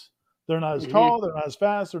athletes. They're not as tall. They're not as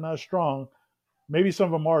fast. They're not as strong. Maybe some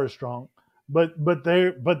of them are as strong. But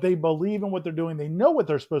they believe in what they're doing. They know what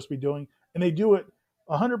they're supposed to be doing, and they do it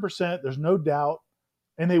 100%. There's no doubt,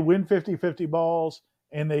 and they win 50-50 balls,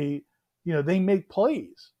 and they make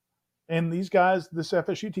plays. And these guys, this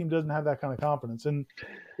FSU team doesn't have that kind of confidence, and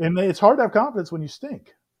it's hard to have confidence when you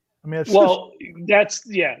stink. I mean,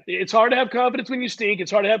 it's hard to have confidence when you stink.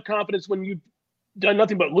 It's hard to have confidence when you've done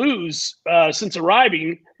nothing but lose since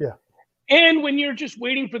arriving. Yeah, and when you're just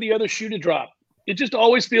waiting for the other shoe to drop. It just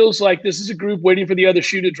always feels like this is a group waiting for the other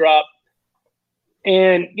shoe to drop.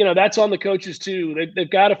 And, that's on the coaches too. They've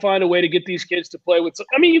got to find a way to get these kids to play with.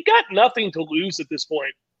 I mean, you've got nothing to lose at this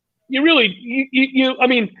point. You really,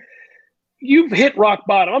 you've hit rock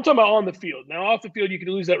bottom. I'm talking about on the field. Now, off the field, you could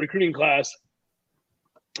lose that recruiting class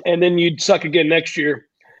and then you'd suck again next year,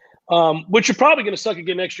 which you're probably going to suck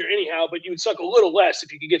again next year anyhow, but you would suck a little less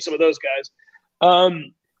if you could get some of those guys.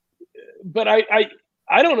 But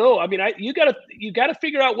I don't know. I mean, you got to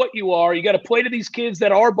figure out what you are. You got to play to these kids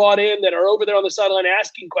that are bought in, that are over there on the sideline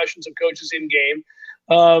asking questions of coaches in game,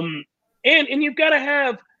 and you've got to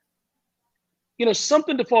have,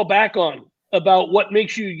 something to fall back on about what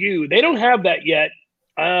makes you you. They don't have that yet.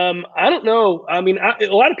 I don't know. I mean, a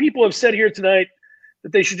lot of people have said here tonight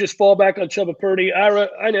that they should just fall back on Chubba Purdy. Ira,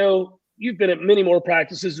 I know you've been at many more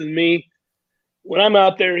practices than me. When I'm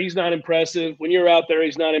out there, he's not impressive. When you're out there,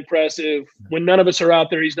 he's not impressive. When none of us are out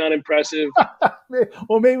there, he's not impressive.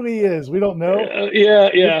 Well, maybe he is. We don't know.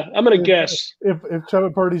 Yeah. I'm going to guess. If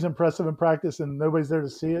Chubba Purdy's impressive in practice and nobody's there to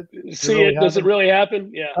see it. Does it really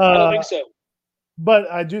happen? Yeah, I don't think so. But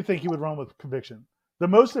I do think he would run with conviction. The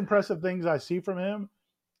most impressive things I see from him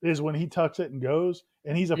is when he tucks it and goes,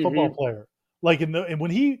 and he's a football player. Like and when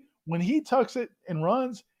he tucks it and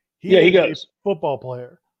runs, he goes. A football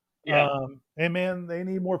player. Yeah. And man, they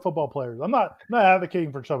need more football players. I'm not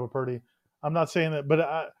advocating for Chubba Purdy. I'm not saying that, but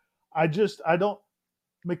I don't.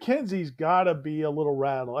 McKenzie's got to be a little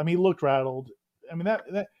rattled. I mean, he looked rattled. I mean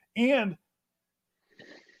that and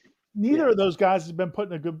neither of those guys has been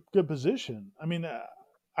put in a good position. I mean,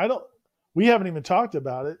 we haven't even talked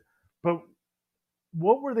about it, but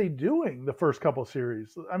what were they doing the first couple of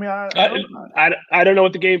series? I mean, I don't know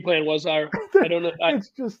what the game plan was. I don't know. It's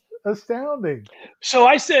just. astounding. So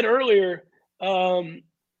I said earlier,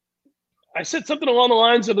 I said something along the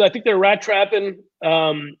lines of, I think they're rat trapping.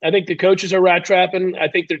 I think the coaches are rat trapping. I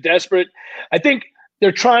think they're desperate. I think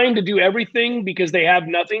they're trying to do everything because they have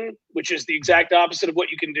nothing, which is the exact opposite of what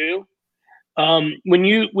you can do. When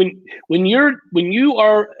you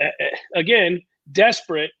are again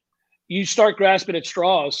desperate, you start grasping at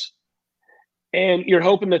straws, and you're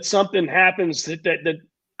hoping that something happens that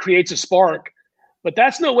creates a spark. But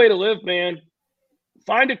that's no way to live, man.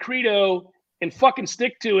 Find a credo and fucking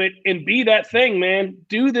stick to it and be that thing, man.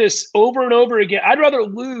 Do this over and over again. I'd rather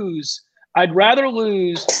lose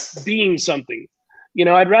being something.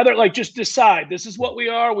 I'd rather just decide this is what we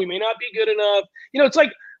are. We may not be good enough. It's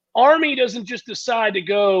like Army doesn't just decide to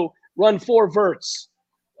go run 4 verts,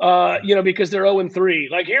 because they're 0-3.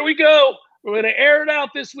 Like, here we go. We're going to air it out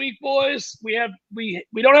this week, boys. We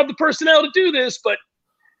don't have the personnel to do this, but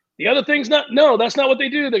the other thing's that's not what they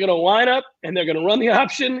do. They're going to line up and they're going to run the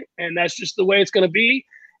option, and that's just the way it's going to be.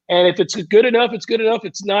 And if it's good enough, it's good enough.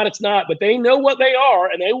 It's not, it's not. But they know what they are,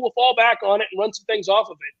 and they will fall back on it and run some things off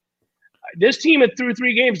of it. This team through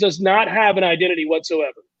 3 games does not have an identity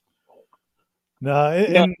whatsoever. No,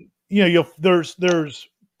 and there's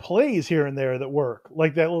plays here and there that work,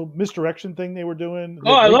 like that little misdirection thing they were doing.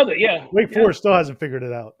 Oh, I love it. Yeah, Wake Forest still hasn't figured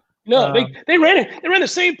it out. No, they ran it. They ran the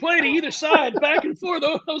same play to either side, back and forth.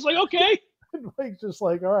 I was like, okay. Wake's just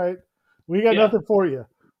like, all right, we got nothing for you.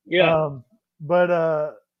 Yeah.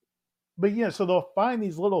 But yeah, so they'll find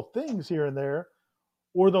these little things here and there,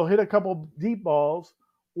 or they'll hit a couple deep balls,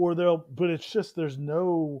 but it's just there's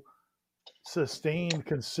no sustained,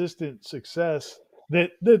 consistent success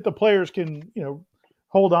that the players can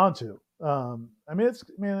hold on to. It's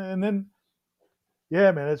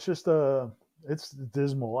just it's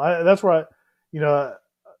dismal. That's why,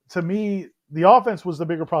 to me, the offense was the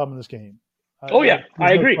bigger problem in this game. I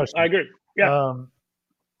agree. I agree. Yeah.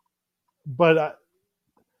 But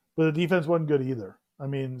the defense wasn't good either.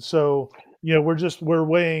 So we're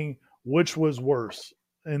weighing which was worse,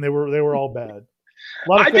 and they were all bad.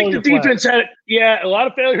 I think the defense had a lot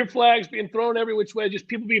of failure flags being thrown every which way, just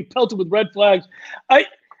people being pelted with red flags. I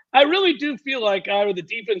really do feel like the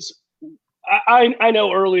defense. I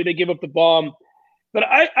know early they give up the bomb, but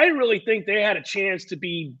I really think they had a chance to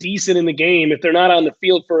be decent in the game if they're not on the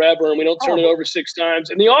field forever and we don't turn it over 6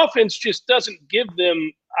 times. And the offense just doesn't give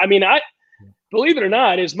them. I believe it or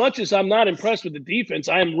not, as much as I'm not impressed with the defense,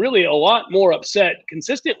 I am really a lot more upset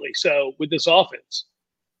consistently so with this offense.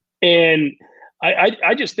 And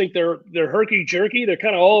I just think they're herky jerky. They're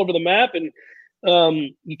kind of all over the map, and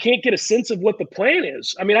you can't get a sense of what the plan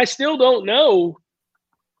is. I still don't know.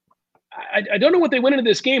 I don't know what they went into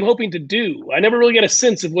this game hoping to do. I never really get a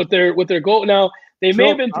sense of what their goal. Now they may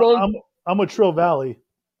have been thrown. I'm with Trill Valley.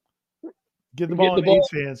 Get the ball in A's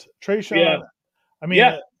hands. Trayshawn.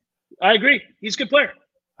 Yeah. I agree. He's a good player.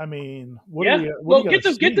 What do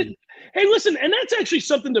you get the. Hey, listen, and that's actually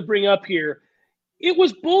something to bring up here. It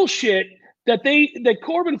was bullshit that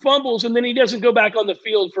Corbin fumbles and then he doesn't go back on the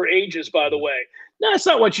field for ages. By the way, that's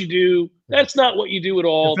not what you do. That's not what you do at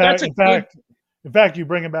all. In fact, you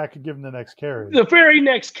bring him back and give him the next carry. The very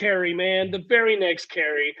next carry, man. The very next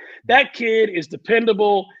carry. That kid is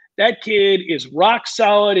dependable. That kid is rock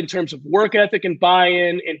solid in terms of work ethic and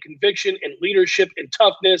buy-in and conviction and leadership and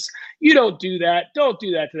toughness. You don't do that. Don't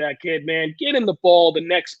do that to that kid, man. Get him the ball the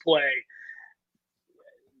next play.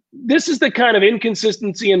 This is the kind of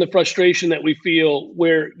inconsistency and the frustration that we feel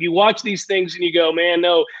where you watch these things and you go, man,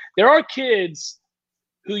 no, there are kids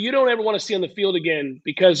who you don't ever want to see on the field again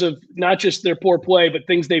because of not just their poor play, but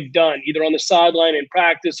things they've done, either on the sideline, in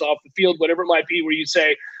practice, off the field, whatever it might be, where you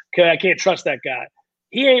say, okay, I can't trust that guy.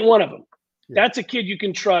 He ain't one of them. Yeah. That's a kid you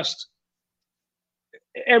can trust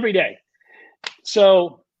every day.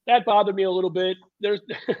 So that bothered me a little bit.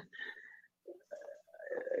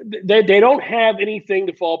 They don't have anything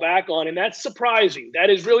to fall back on, and that's surprising.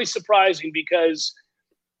 That is really surprising because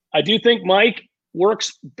I do think Mike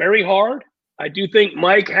works very hard. I do think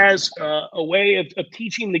Mike has a way of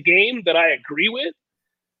teaching the game that I agree with.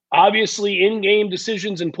 Obviously, in-game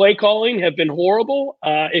decisions and play calling have been horrible.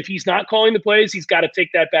 If he's not calling the plays, he's got to take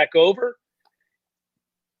that back over.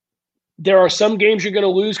 There are some games you're going to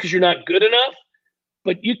lose because you're not good enough,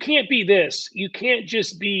 but you can't be this. You can't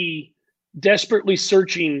just be desperately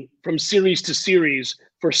searching from series to series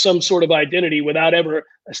for some sort of identity without ever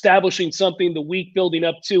establishing something the week building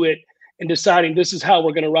up to it and deciding this is how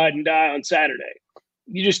we're going to ride and die on Saturday.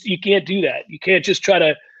 You can't do that. You can't just try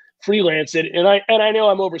to freelance it. And I know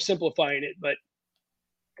I'm oversimplifying it, but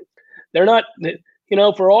they're not,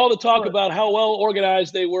 for all the talk about how well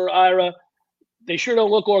organized they were, Ira, they sure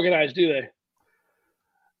don't look organized, do they?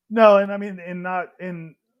 No, and I mean,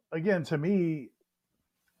 again, to me,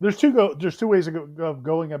 there's two ways of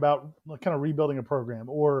going about kind of rebuilding a program,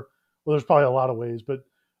 or well, there's probably a lot of ways, but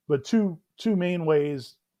two main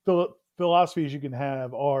ways, philosophies you can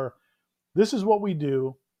have are, this is what we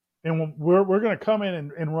do, and we're going to come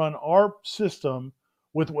in and run our system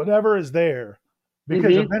with whatever is there,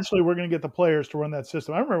 because eventually we're going to get the players to run that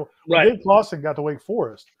system. I remember when Dave Clawson got to Wake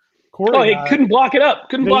Forest. He couldn't block it up.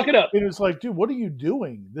 It was like, dude, what are you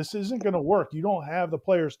doing? This isn't going to work. You don't have the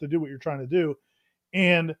players to do what you're trying to do.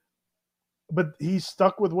 But he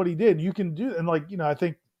stuck with what he did. You can do, and I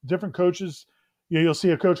think different coaches, you'll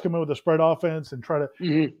see a coach come in with a spread offense and try to,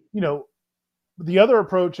 the other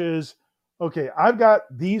approach is, okay, I've got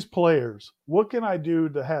these players. What can I do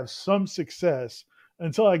to have some success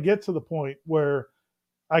until I get to the point where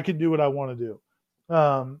I can do what I want to do?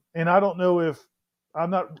 And I don't know if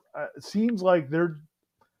it seems like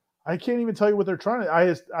I can't even tell you what they're trying to.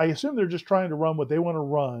 I assume they're just trying to run what they want to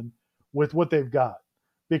run with what they've got,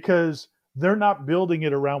 because they're not building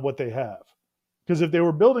it around what they have. Because if they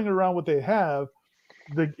were building it around what they have,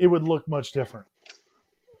 it would look much different.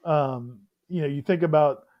 You think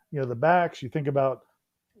about the backs. You think about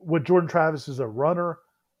what Jordan Travis is a runner.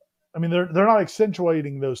 I mean, they're not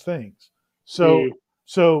accentuating those things. So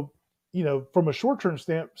from a short-term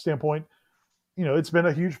standpoint, it's been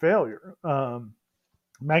a huge failure,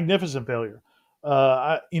 magnificent failure.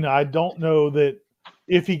 I don't know that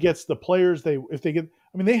if he gets the players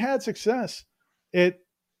they had success at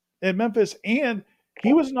Memphis, and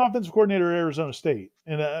he was an offensive coordinator at Arizona State.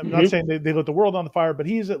 And I'm not saying they lit the world on the fire, but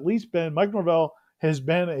he's at least been, Mike Norvell has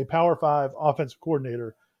been a Power 5 offensive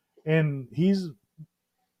coordinator, and he's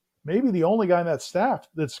maybe the only guy in that staff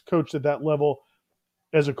that's coached at that level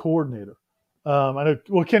as a coordinator. I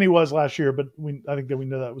know, Kenny was last year, but I think that we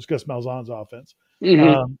know that was Gus Malzahn's offense.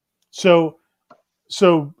 So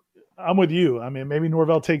I'm with you. I mean, maybe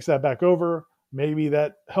Norvell takes that back over. Maybe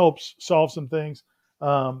that helps solve some things.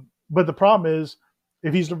 But the problem is,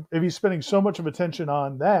 if he's spending so much of attention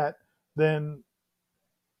on that, then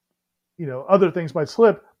other things might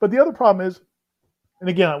slip. But the other problem is, and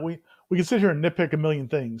again, we can sit here and nitpick a million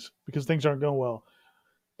things because things aren't going well,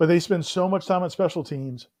 but they spend so much time on special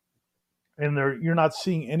teams, and you're not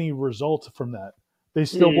seeing any results from that. They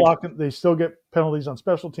still block it. They still get penalties on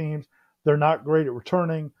special teams. They're not great at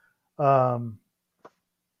returning. So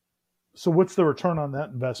what's the return on that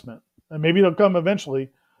investment? And maybe it'll come eventually,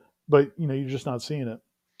 but you're just not seeing it.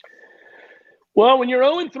 Well, when you're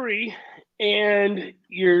 0-3 and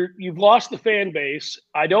you've lost the fan base,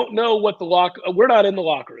 I don't know what we're not in the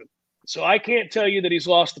locker room, so I can't tell you that he's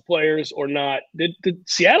lost the players or not. Did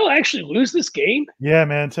Seattle actually lose this game? Yeah,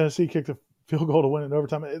 man. Tennessee kicked a field goal to win it in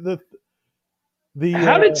overtime.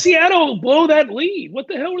 How did Seattle blow that lead? What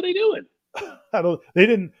the hell were they doing?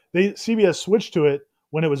 CBS switched to it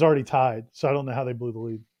when it was already tied, so I don't know how they blew the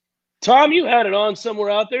lead. Tom, you had it on somewhere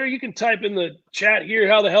out there. You can type in the chat here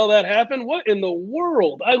how the hell that happened. What in the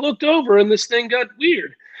world? I looked over and this thing got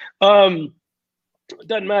weird. It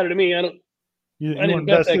doesn't matter to me. I didn't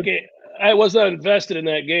bet that game. I was not invested in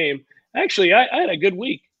that game. Actually, I had a good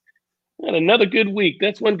week. I had another good week.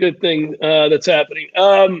 That's one good thing that's happening.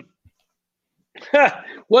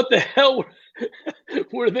 What the hell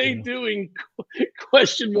were they doing?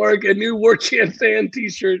 Question mark. A new War Chant fan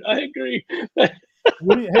T-shirt. I agree.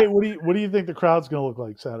 What do you think the crowd's going to look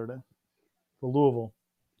like Saturday for Louisville?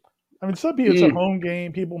 I mean, it's a home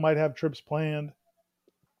game. People might have trips planned.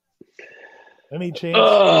 Any chance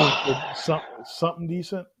for something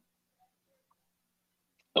decent?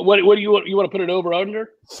 What do you want? You want to put it over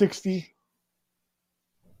under 60?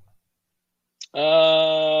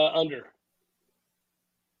 Under.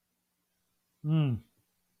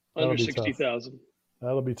 Under 60,000.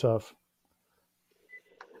 That'll be tough.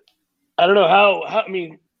 I don't know how. I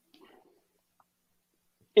mean,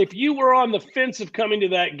 if you were on the fence of coming to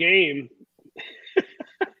that game,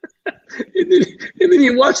 and then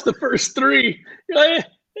you watch the first three, you're like,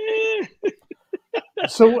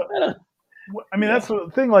 So, I mean, that's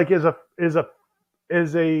the thing. Like, as a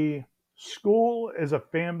school, as a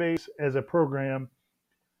fan base, as a program,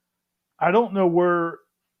 I don't know where.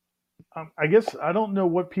 I guess I don't know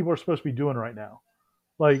what people are supposed to be doing right now,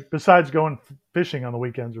 like besides going fishing on the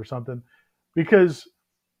weekends or something, because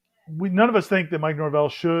none of us think that Mike Norvell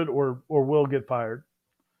should or will get fired.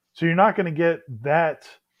 So you're not going to get that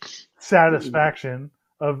satisfaction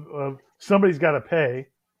of somebody's got to pay.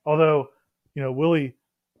 Although, Willie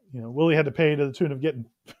had to pay to the tune of getting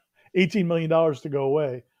 $18 million to go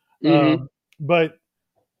away. But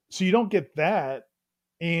so you don't get that.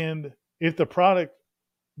 And if the product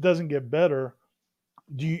doesn't get better,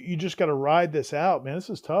 you just got to ride this out, man. This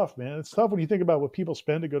is tough, man. It's tough when you think about what people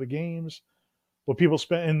spend to go to games, what people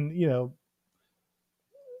spend, and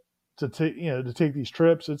to take these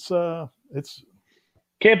trips. It's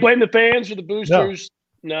can't blame the fans or the boosters.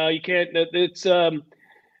 No, you can't. It's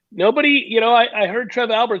nobody. I heard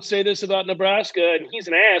Trev Alberts say this about Nebraska, and he's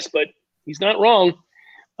an ass, but he's not wrong.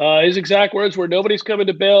 His exact words were, "Nobody's coming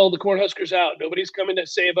to bail the Cornhuskers out. Nobody's coming to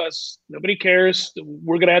save us. Nobody cares.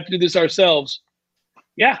 We're going to have to do this ourselves."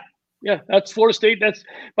 Yeah, that's Florida State. That's,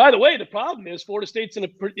 by the way, the problem is Florida State's in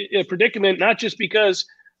a predicament, not just because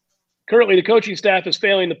currently the coaching staff is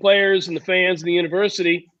failing the players and the fans and the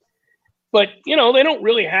university, but, they don't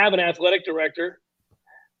really have an athletic director.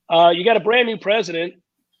 You got a brand new president.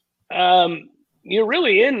 You're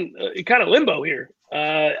really in kind of limbo here.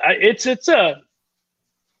 It's a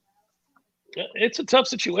tough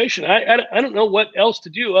situation. I don't know what else to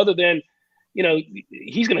do other than,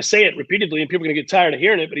 he's going to say it repeatedly and people are going to get tired of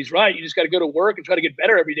hearing it, but he's right. You just got to go to work and try to get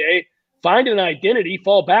better every day, find an identity,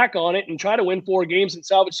 fall back on it, and try to win 4 games and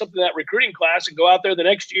salvage something in that recruiting class and go out there the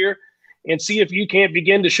next year and see if you can't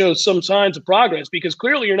begin to show some signs of progress, because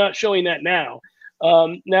clearly you're not showing that now.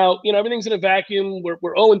 Now, everything's in a vacuum. We're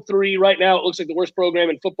 0-3 right now. It looks like the worst program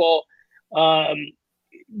in football.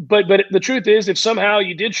 But the truth is, if somehow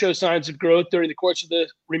you did show signs of growth during the course of the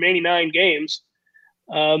remaining 9 games,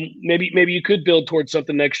 maybe you could build towards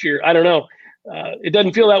something next year. I don't know. It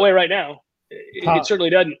doesn't feel that way right now. It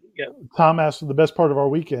certainly doesn't. Yeah. Tom asked for the best part of our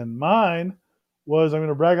weekend. Mine was, I'm going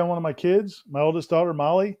to brag on one of my kids. My oldest daughter,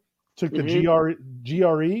 Molly, took the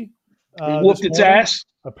GRE. Whooped its ass.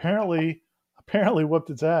 Apparently whooped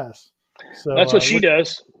its ass. So that's what she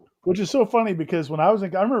does. Which is so funny because when I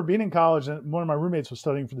remember being in college and one of my roommates was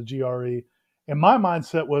studying for the GRE, and my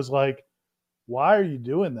mindset was like, why are you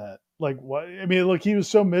doing that? Like, what? I mean, look, he was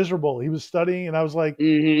so miserable. He was studying, and I was like,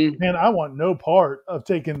 man, I want no part of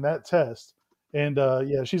taking that test. And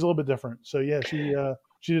she's a little bit different. So yeah, she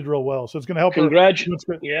did real well. So it's going to help her. Congratulations.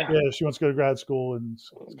 Yeah, she wants to go to grad school, and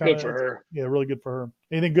it's good for her. Yeah, really good for her.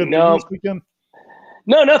 Anything good for you this weekend?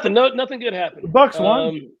 No, nothing. Nothing good happened. The Bucks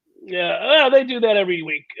won. Yeah, they do that every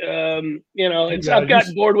week. I've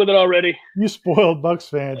gotten bored with it already. You spoiled Bucks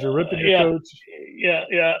fans. You're ripping your coach.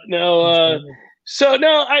 Yeah. No.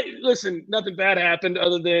 Listen. Nothing bad happened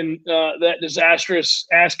other than that disastrous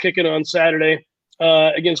ass kicking on Saturday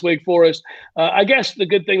against Wake Forest. I guess the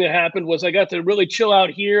good thing that happened was I got to really chill out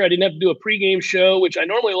here. I didn't have to do a pregame show, which I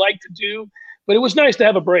normally like to do. But it was nice to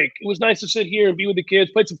have a break. It was nice to sit here and be with the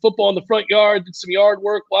kids, played some football in the front yard, did some yard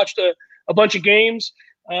work, watched a bunch of games,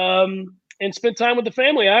 and spent time with the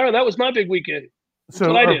family. Aaron, that was my big weekend. That's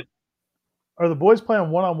what I did. Are the boys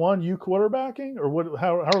playing one-on-one, you quarterbacking, or what?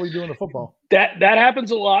 How are we doing the football? That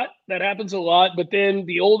happens a lot. But then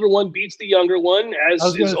the older one beats the younger one as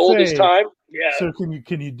old as time. Yeah. So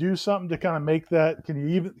can you do something to kind of make that?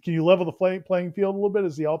 Can you level the playing field a little bit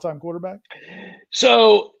as the all-time quarterback?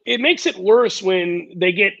 So it makes it worse when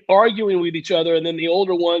they get arguing with each other, and then the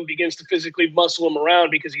older one begins to physically muscle them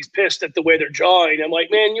around because he's pissed at the way they're jawing. I'm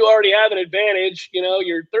like, man, you already have an advantage.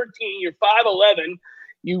 You're 13, you're 5'11".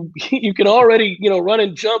 You can already run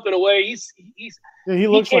and jump in a way. He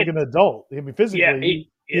looks like an adult. I mean, physically,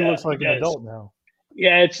 he looks like an adult now.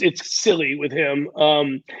 Yeah, it's silly with him.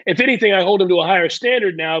 If anything, I hold him to a higher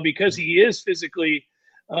standard now because he is physically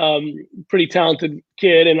pretty talented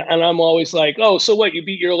kid, and I'm always like, oh, so what? You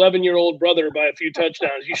beat your 11-year-old brother by a few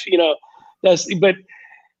touchdowns. That's. But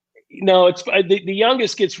it's the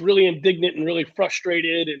youngest gets really indignant and really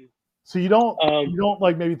frustrated and. So you don't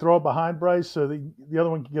like maybe throw it behind Bryce so the other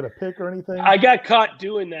one can get a pick or anything? I got caught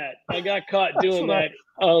doing that.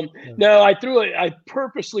 No, I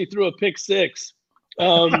purposely threw a pick six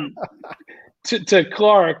to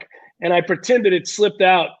Clark, and I pretended it slipped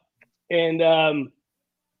out. And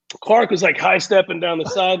Clark was like high stepping down the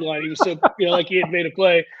sideline. He was so like he had made a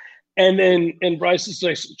play, and Bryce is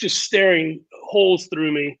like just staring holes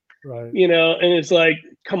through me. Right. And it's like,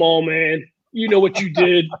 come on, man. You know what you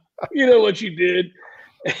did.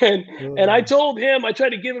 And I told him, I tried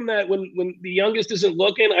to give him that when the youngest isn't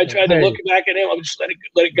looking, I tried to look back at him. I'm just let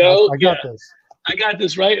it go. I got this. I got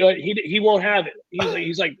this, right? He won't have it.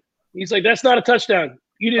 He's like, that's not a touchdown.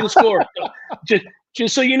 You didn't score.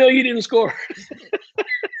 just so you know, you didn't score.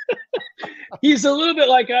 He's a little bit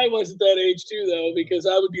like I was at that age too, though, because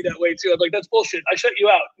I would be that way too. I'm like, that's bullshit. I shut you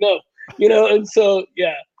out. No, and so,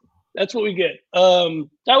 yeah. That's what we get. You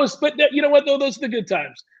know what though? Those are the good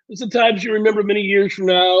times. Those are the times you remember many years from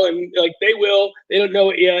now, and like they will. They don't know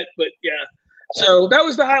it yet, but yeah. So that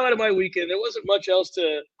was the highlight of my weekend. There wasn't much else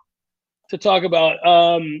to talk about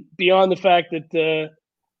beyond the fact that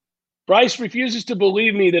Bryce refuses to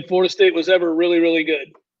believe me that Florida State was ever really, really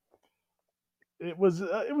good. It was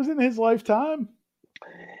in his lifetime.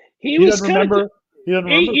 He was doesn't remember. He doesn't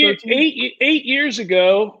remember 8 years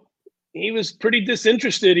ago. He was pretty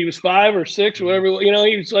disinterested. He was 5 or 6 or whatever. You know,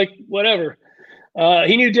 he was like, whatever.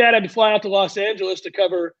 He knew Dad had to fly out to Los Angeles to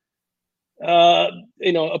cover,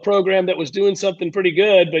 a program that was doing something pretty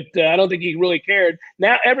good, but I don't think he really cared.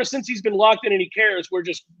 Now, ever since he's been locked in and he cares, we're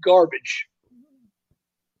just garbage.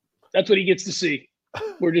 That's what he gets to see.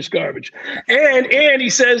 We're just garbage. And he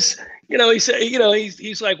says,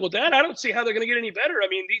 he's like, well, Dad, I don't see how they're going to get any better. I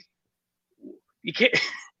mean, you can't.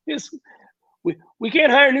 We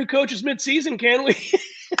can't hire new coaches mid-season, can we?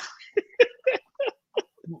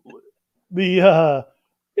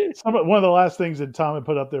 One of the last things that Tom had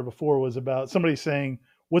put up there before was about somebody saying,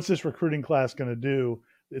 what's this recruiting class going to do?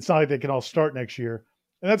 It's not like they can all start next year.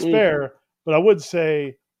 And that's fair, but I would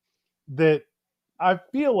say that I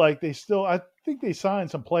feel like I think they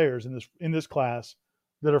signed some players in this class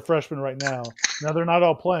that are freshmen right now. Now they're not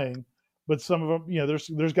all playing, but some of them,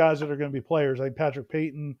 there's guys that are going to be players like Patrick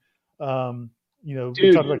Payton, we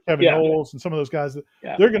talked about Kevin Knowles and some of those guys that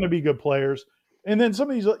they're going to be good players. And then some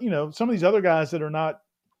of these other guys that are not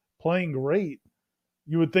playing great,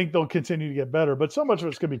 you would think they'll continue to get better, but so much of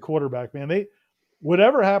it's going to be quarterback, man.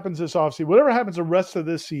 Whatever happens this offseason, whatever happens the rest of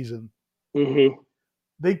this season,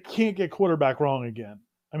 they can't get quarterback wrong again.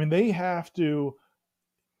 I mean, they have to.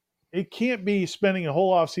 It can't be spending a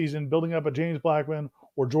whole offseason building up a James Blackman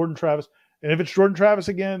or Jordan Travis. And if it's Jordan Travis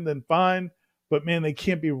again, then fine. But, man, they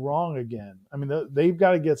can't be wrong again. I mean, they've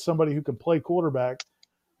got to get somebody who can play quarterback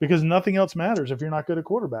because nothing else matters if you're not good at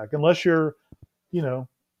quarterback, unless you're,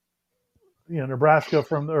 Nebraska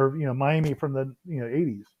Miami from the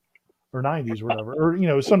 80s or 90s or whatever,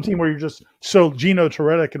 or some team where you're just so Gino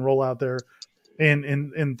Torretta can roll out there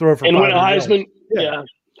and throw for and 5 win a Heisman. Yeah.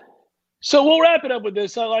 So we'll wrap it up with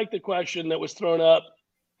this. I like the question that was thrown up,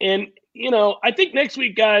 and I think next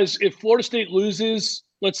week, guys, if Florida State loses,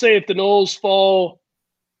 let's say if the Noles fall,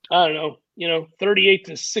 I don't know,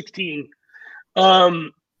 38-16.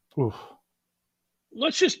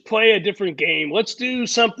 Let's just play a different game. Let's do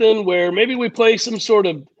something where maybe we play some sort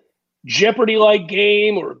of Jeopardy-like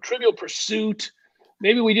game or Trivial Pursuit.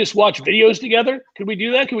 Maybe we just watch videos together. Could we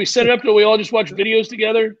do that? Could we set it up to we all just watch videos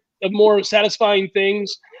together of more satisfying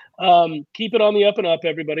things? Keep it on the up and up,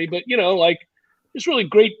 everybody. But, just really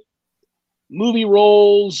great movie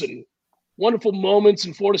roles and wonderful moments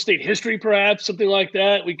in Florida State history, perhaps, something like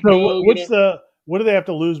that. We can what do they have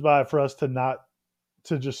to lose by for us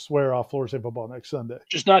to just swear off Florida State football next Sunday?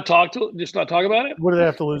 Just not talk about it? What do they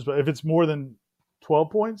have to lose by? If it's more than 12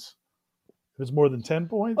 points? If it's more than 10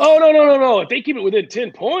 points? Oh, no. If they keep it within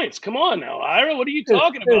 10 points, come on now, Ira. What are you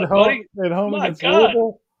talking about, buddy? At home against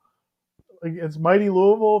Louisville? Against Mighty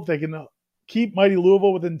Louisville, if they can keep Mighty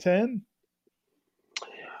Louisville within 10?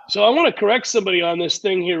 So I want to correct somebody on this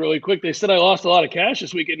thing here really quick. They said I lost a lot of cash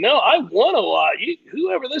this weekend. No, I won a lot.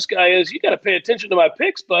 Whoever this guy is, you got to pay attention to my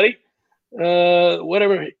picks, buddy.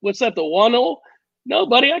 Whatever. What's that, the 1-0? No,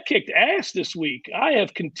 buddy, I kicked ass this week. I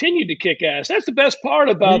have continued to kick ass. That's the best part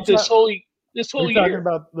about this whole year. Talking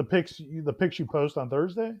about the picks you post on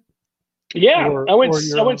Thursday? Yeah, I went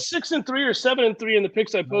 6-3 or 7-3 in the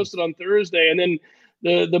picks I posted on Thursday, and then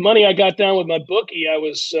the money I got down with my bookie, I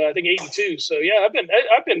was I think 8-2. So yeah,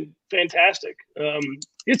 I've been fantastic.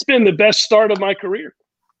 It's been the best start of my career.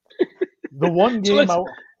 The one game, we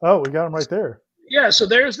got him right there. Yeah, so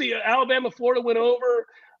there's the Alabama-Florida went over,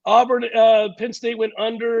 Auburn, Penn State went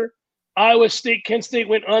under, Iowa State, Kent State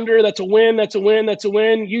went under. That's a win. That's a win. That's a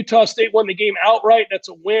win. Utah State won the game outright. That's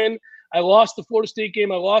a win. I lost the Florida State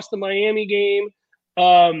game. I lost the Miami game.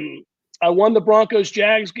 I won the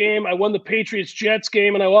Broncos-Jags game. I won the Patriots-Jets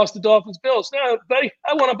game, and I lost the Dolphins-Bills. No, buddy,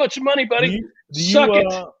 I won a bunch of money, buddy.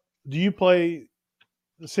 Do you play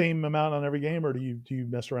the same amount on every game, or do you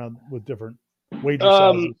mess around with different wager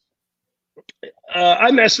sizes?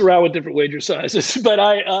 I mess around with different wager sizes, but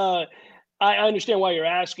I understand why you're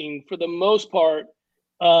asking. For the most part,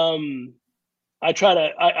 I try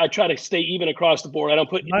to stay even across the board. I don't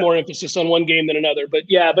put more emphasis on one game than another. But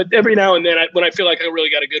yeah, but every now and then, when I feel like I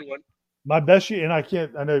really got a good one. My best year, and I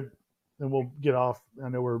know, and we'll get off. I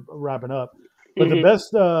know we're wrapping up, but the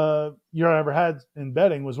best year I ever had in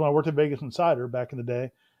betting was when I worked at Vegas Insider back in the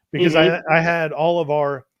day, because I had all of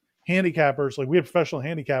our handicappers, like we had professional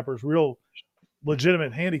handicappers, real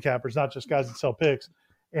legitimate handicappers, not just guys that sell picks.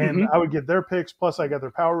 And I would get their picks, plus I got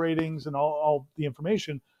their power ratings and all the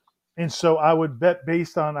information. And so I would bet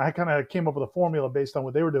based on – I kind of came up with a formula based on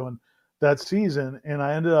what they were doing that season. And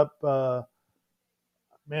I ended up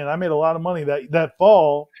man, I made a lot of money that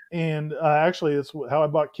fall, and actually, it's how I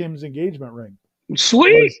bought Kim's engagement ring.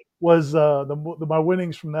 Sweet. Was my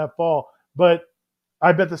winnings from that fall, but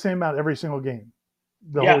I bet the same amount every single game,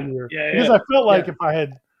 whole year, because I felt like if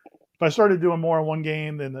I started doing more in one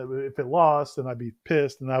game, then if it lost, then I'd be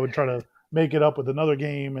pissed, and I would try to make it up with another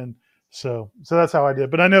game, and so that's how I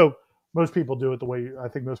did. But I know most people do it the way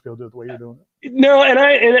most people do it the way you're doing it. No, and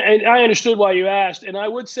I understood why you asked, and I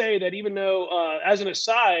would say that even though, as an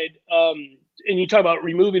aside, and you talk about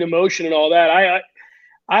removing emotion and all that,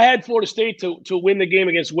 I had Florida State to win the game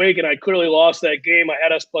against Wake, and I clearly lost that game. I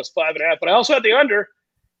had us plus 5.5, but I also had the under.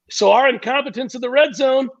 So our incompetence in the red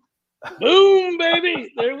zone, boom,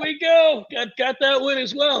 baby, there we go. Got that win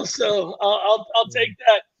as well. So I'll take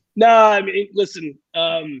that. No, I mean, listen,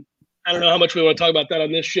 I don't know how much we want to talk about that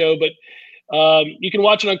on this show, but you can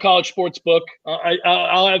watch it on College Sportsbook.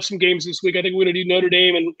 I'll have some games this week. I think we're going to do Notre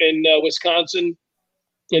Dame and Wisconsin.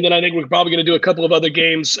 And then I think we're probably going to do a couple of other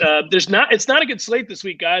games. It's not a good slate this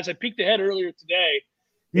week, guys. I peeked ahead earlier today.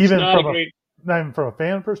 Not even from a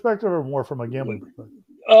fan perspective, or more from a gambling perspective?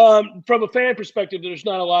 From a fan perspective, there's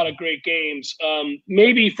not a lot of great games.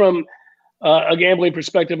 Maybe from a gambling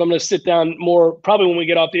perspective, I'm going to sit down more probably when we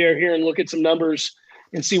get off the air here and look at some numbers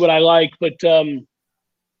and see what I like. But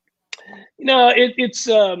it's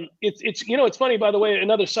it's funny, by the way.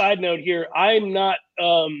 Another side note here: I'm not.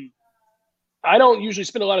 I don't usually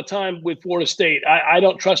spend a lot of time with Florida State. I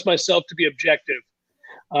don't trust myself to be objective.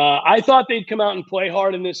 I thought they'd come out and play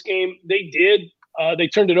hard in this game. They did. They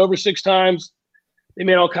turned it over 6 times. They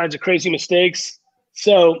made all kinds of crazy mistakes.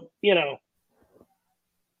 So,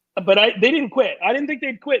 but they didn't quit. I didn't think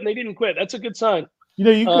they'd quit, and they didn't quit. That's a good sign.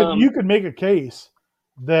 You could make a case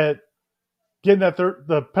that getting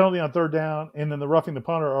the penalty on third down and then the roughing the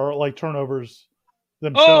punter are like turnovers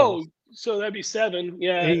themselves. Oh, so that'd be 7.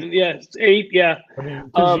 Yeah. 8. Yeah. 8. Yeah. I mean,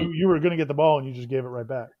 because you were going to get the ball and you just gave it right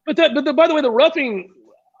back. But by the way, the roughing,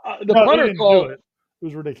 punter call. It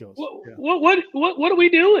was ridiculous. What are we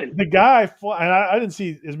doing? The guy, and I didn't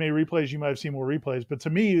see as many replays. You might have seen more replays, but to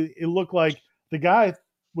me, it looked like the guy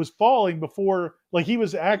was falling before, like he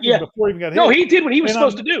was acting before he even got hit. No, he did what he was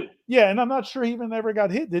supposed to do. Yeah, and I'm not sure he even ever got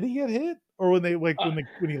hit. Did he get hit, or when he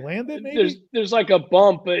landed? Maybe there's like a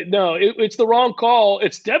bump, but no, it's the wrong call.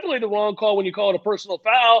 It's definitely the wrong call when you call it a personal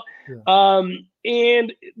foul.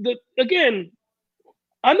 Yeah. Again,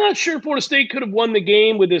 I'm not sure Florida State could have won the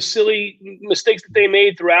game with the silly mistakes that they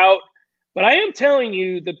made throughout, but I am telling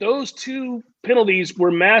you that those 2 penalties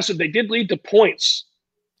were massive. They did lead to points.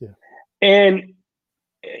 Yeah. And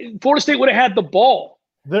Florida State would have had the ball.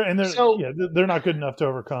 They're not good enough to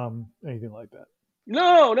overcome anything like that.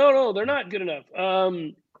 No, they're not good enough.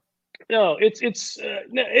 No, it's.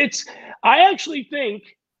 I actually think,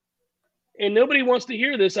 and nobody wants to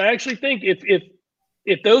hear this. I actually think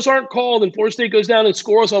if those aren't called and Florida State goes down and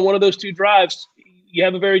scores on one of those 2 drives, you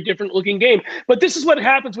have a very different looking game. But this is what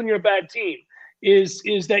happens when you're a bad team: is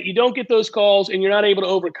that you don't get those calls and you're not able to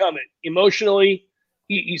overcome it emotionally.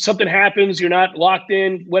 Something happens, you're not locked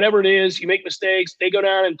in, whatever it is, you make mistakes, they go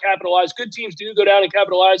down and capitalize. Good teams do go down and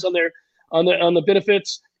capitalize on the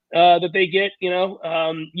benefits that they get.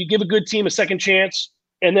 You give a good team a second chance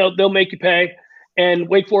and they'll make you pay. And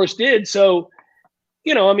Wake Forest did. So,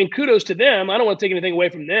 kudos to them. I don't want to take anything away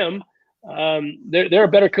from them. They're a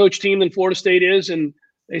better coach team than Florida State is, and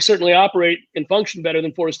they certainly operate and function better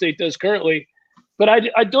than Florida State does currently. But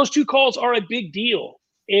those 2 calls are a big deal.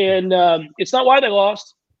 And it's not why they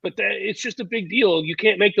lost, but it's just a big deal. You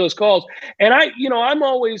can't make those calls. And I'm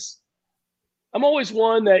always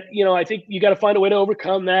one that, I think you got to find a way to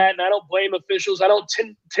overcome that. And I don't blame officials. I don't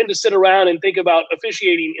tend to sit around and think about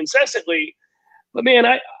officiating incessantly. But man,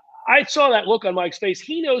 I saw that look on Mike's face.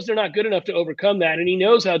 He knows they're not good enough to overcome that. And he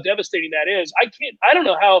knows how devastating that is. I don't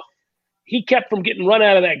know how he kept from getting run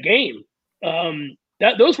out of that game.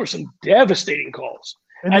 Those were some devastating calls.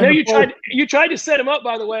 I know you tried to set him up,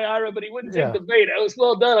 by the way, Ira, but he wouldn't take the bait. It was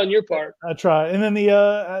well done on your part. I tried. And then the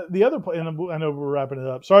other play, and I know we're wrapping it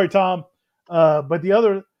up. Sorry, Tom. But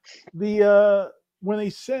when they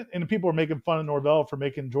sent, and people were making fun of Norvell for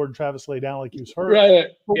making Jordan Travis lay down like he was hurt. Right.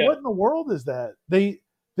 But what in the world is that? The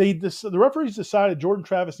referees decided Jordan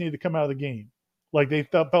Travis needed to come out of the game. Like they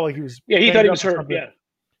felt like he was. Yeah, he thought he was hurt. Yeah.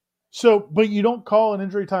 So, but you don't call an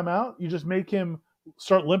injury timeout. You just make him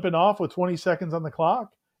start limping off with 20 seconds on the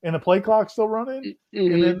clock and the play clock's still running.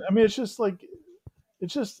 Mm-hmm. And then, it's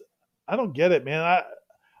just, I don't get it, man.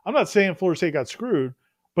 I'm not saying Florida State got screwed,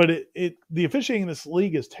 but the officiating in this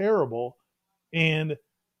league is terrible. And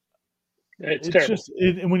it's terrible. Just,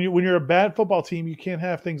 when you're a bad football team, you can't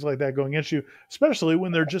have things like that going against you, especially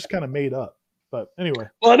when they're just kind of made up. But anyway.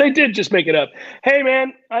 Well, they did just make it up. Hey,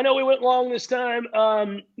 man, I know we went long this time.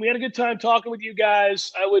 We had a good time talking with you guys.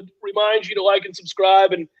 I would remind you to like and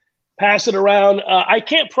subscribe and pass it around. I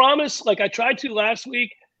can't promise, like I tried to last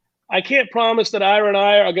week, I can't promise that Ira and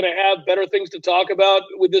I are going to have better things to talk about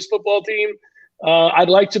with this football team. I'd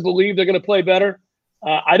like to believe they're going to play better.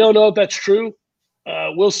 I don't know if that's true.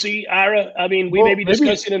 We'll see, Ira. I mean, we may be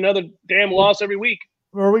discussing another damn loss every week.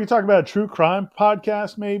 Or we can talk about a true crime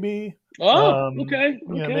podcast, maybe. Oh, okay.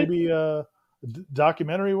 Yeah, maybe a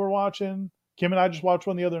documentary we're watching. Kim and I just watched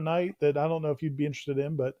one the other night that I don't know if you'd be interested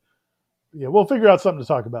in, but yeah, we'll figure out something to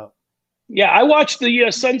talk about. Yeah, I watched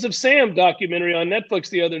the Sons of Sam documentary on Netflix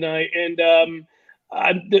the other night, and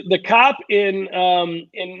the cop in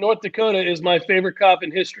North Dakota is my favorite cop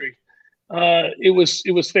in history. It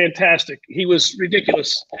was fantastic. He was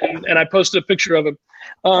ridiculous, and I posted a picture of him.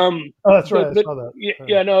 Oh, that's right. I saw that.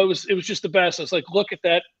 Yeah, no, it was just the best. I was like, look at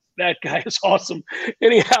that. That guy is awesome.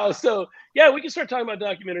 Anyhow, so yeah, we can start talking about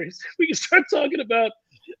documentaries. We can start talking about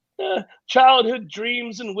childhood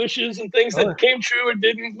dreams and wishes and things that came true or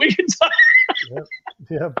didn't. We can talk.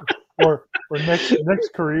 Yeah. Or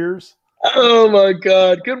next careers. Oh my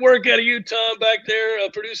God! Good work out of you, Tom, back there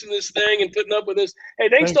producing this thing and putting up with this. Hey,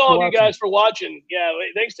 thanks to all of you guys for watching. Yeah,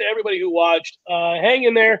 thanks to everybody who watched. Hang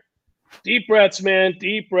in there. Deep breaths, man.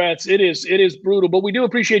 Deep breaths. It is brutal, but we do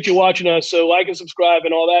appreciate you watching us. So like and subscribe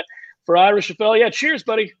and all that. For Ira Schoffel, yeah, cheers,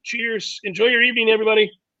 buddy. Cheers. Enjoy your evening,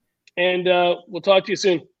 everybody. And we'll talk to you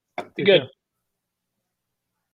soon. Be good.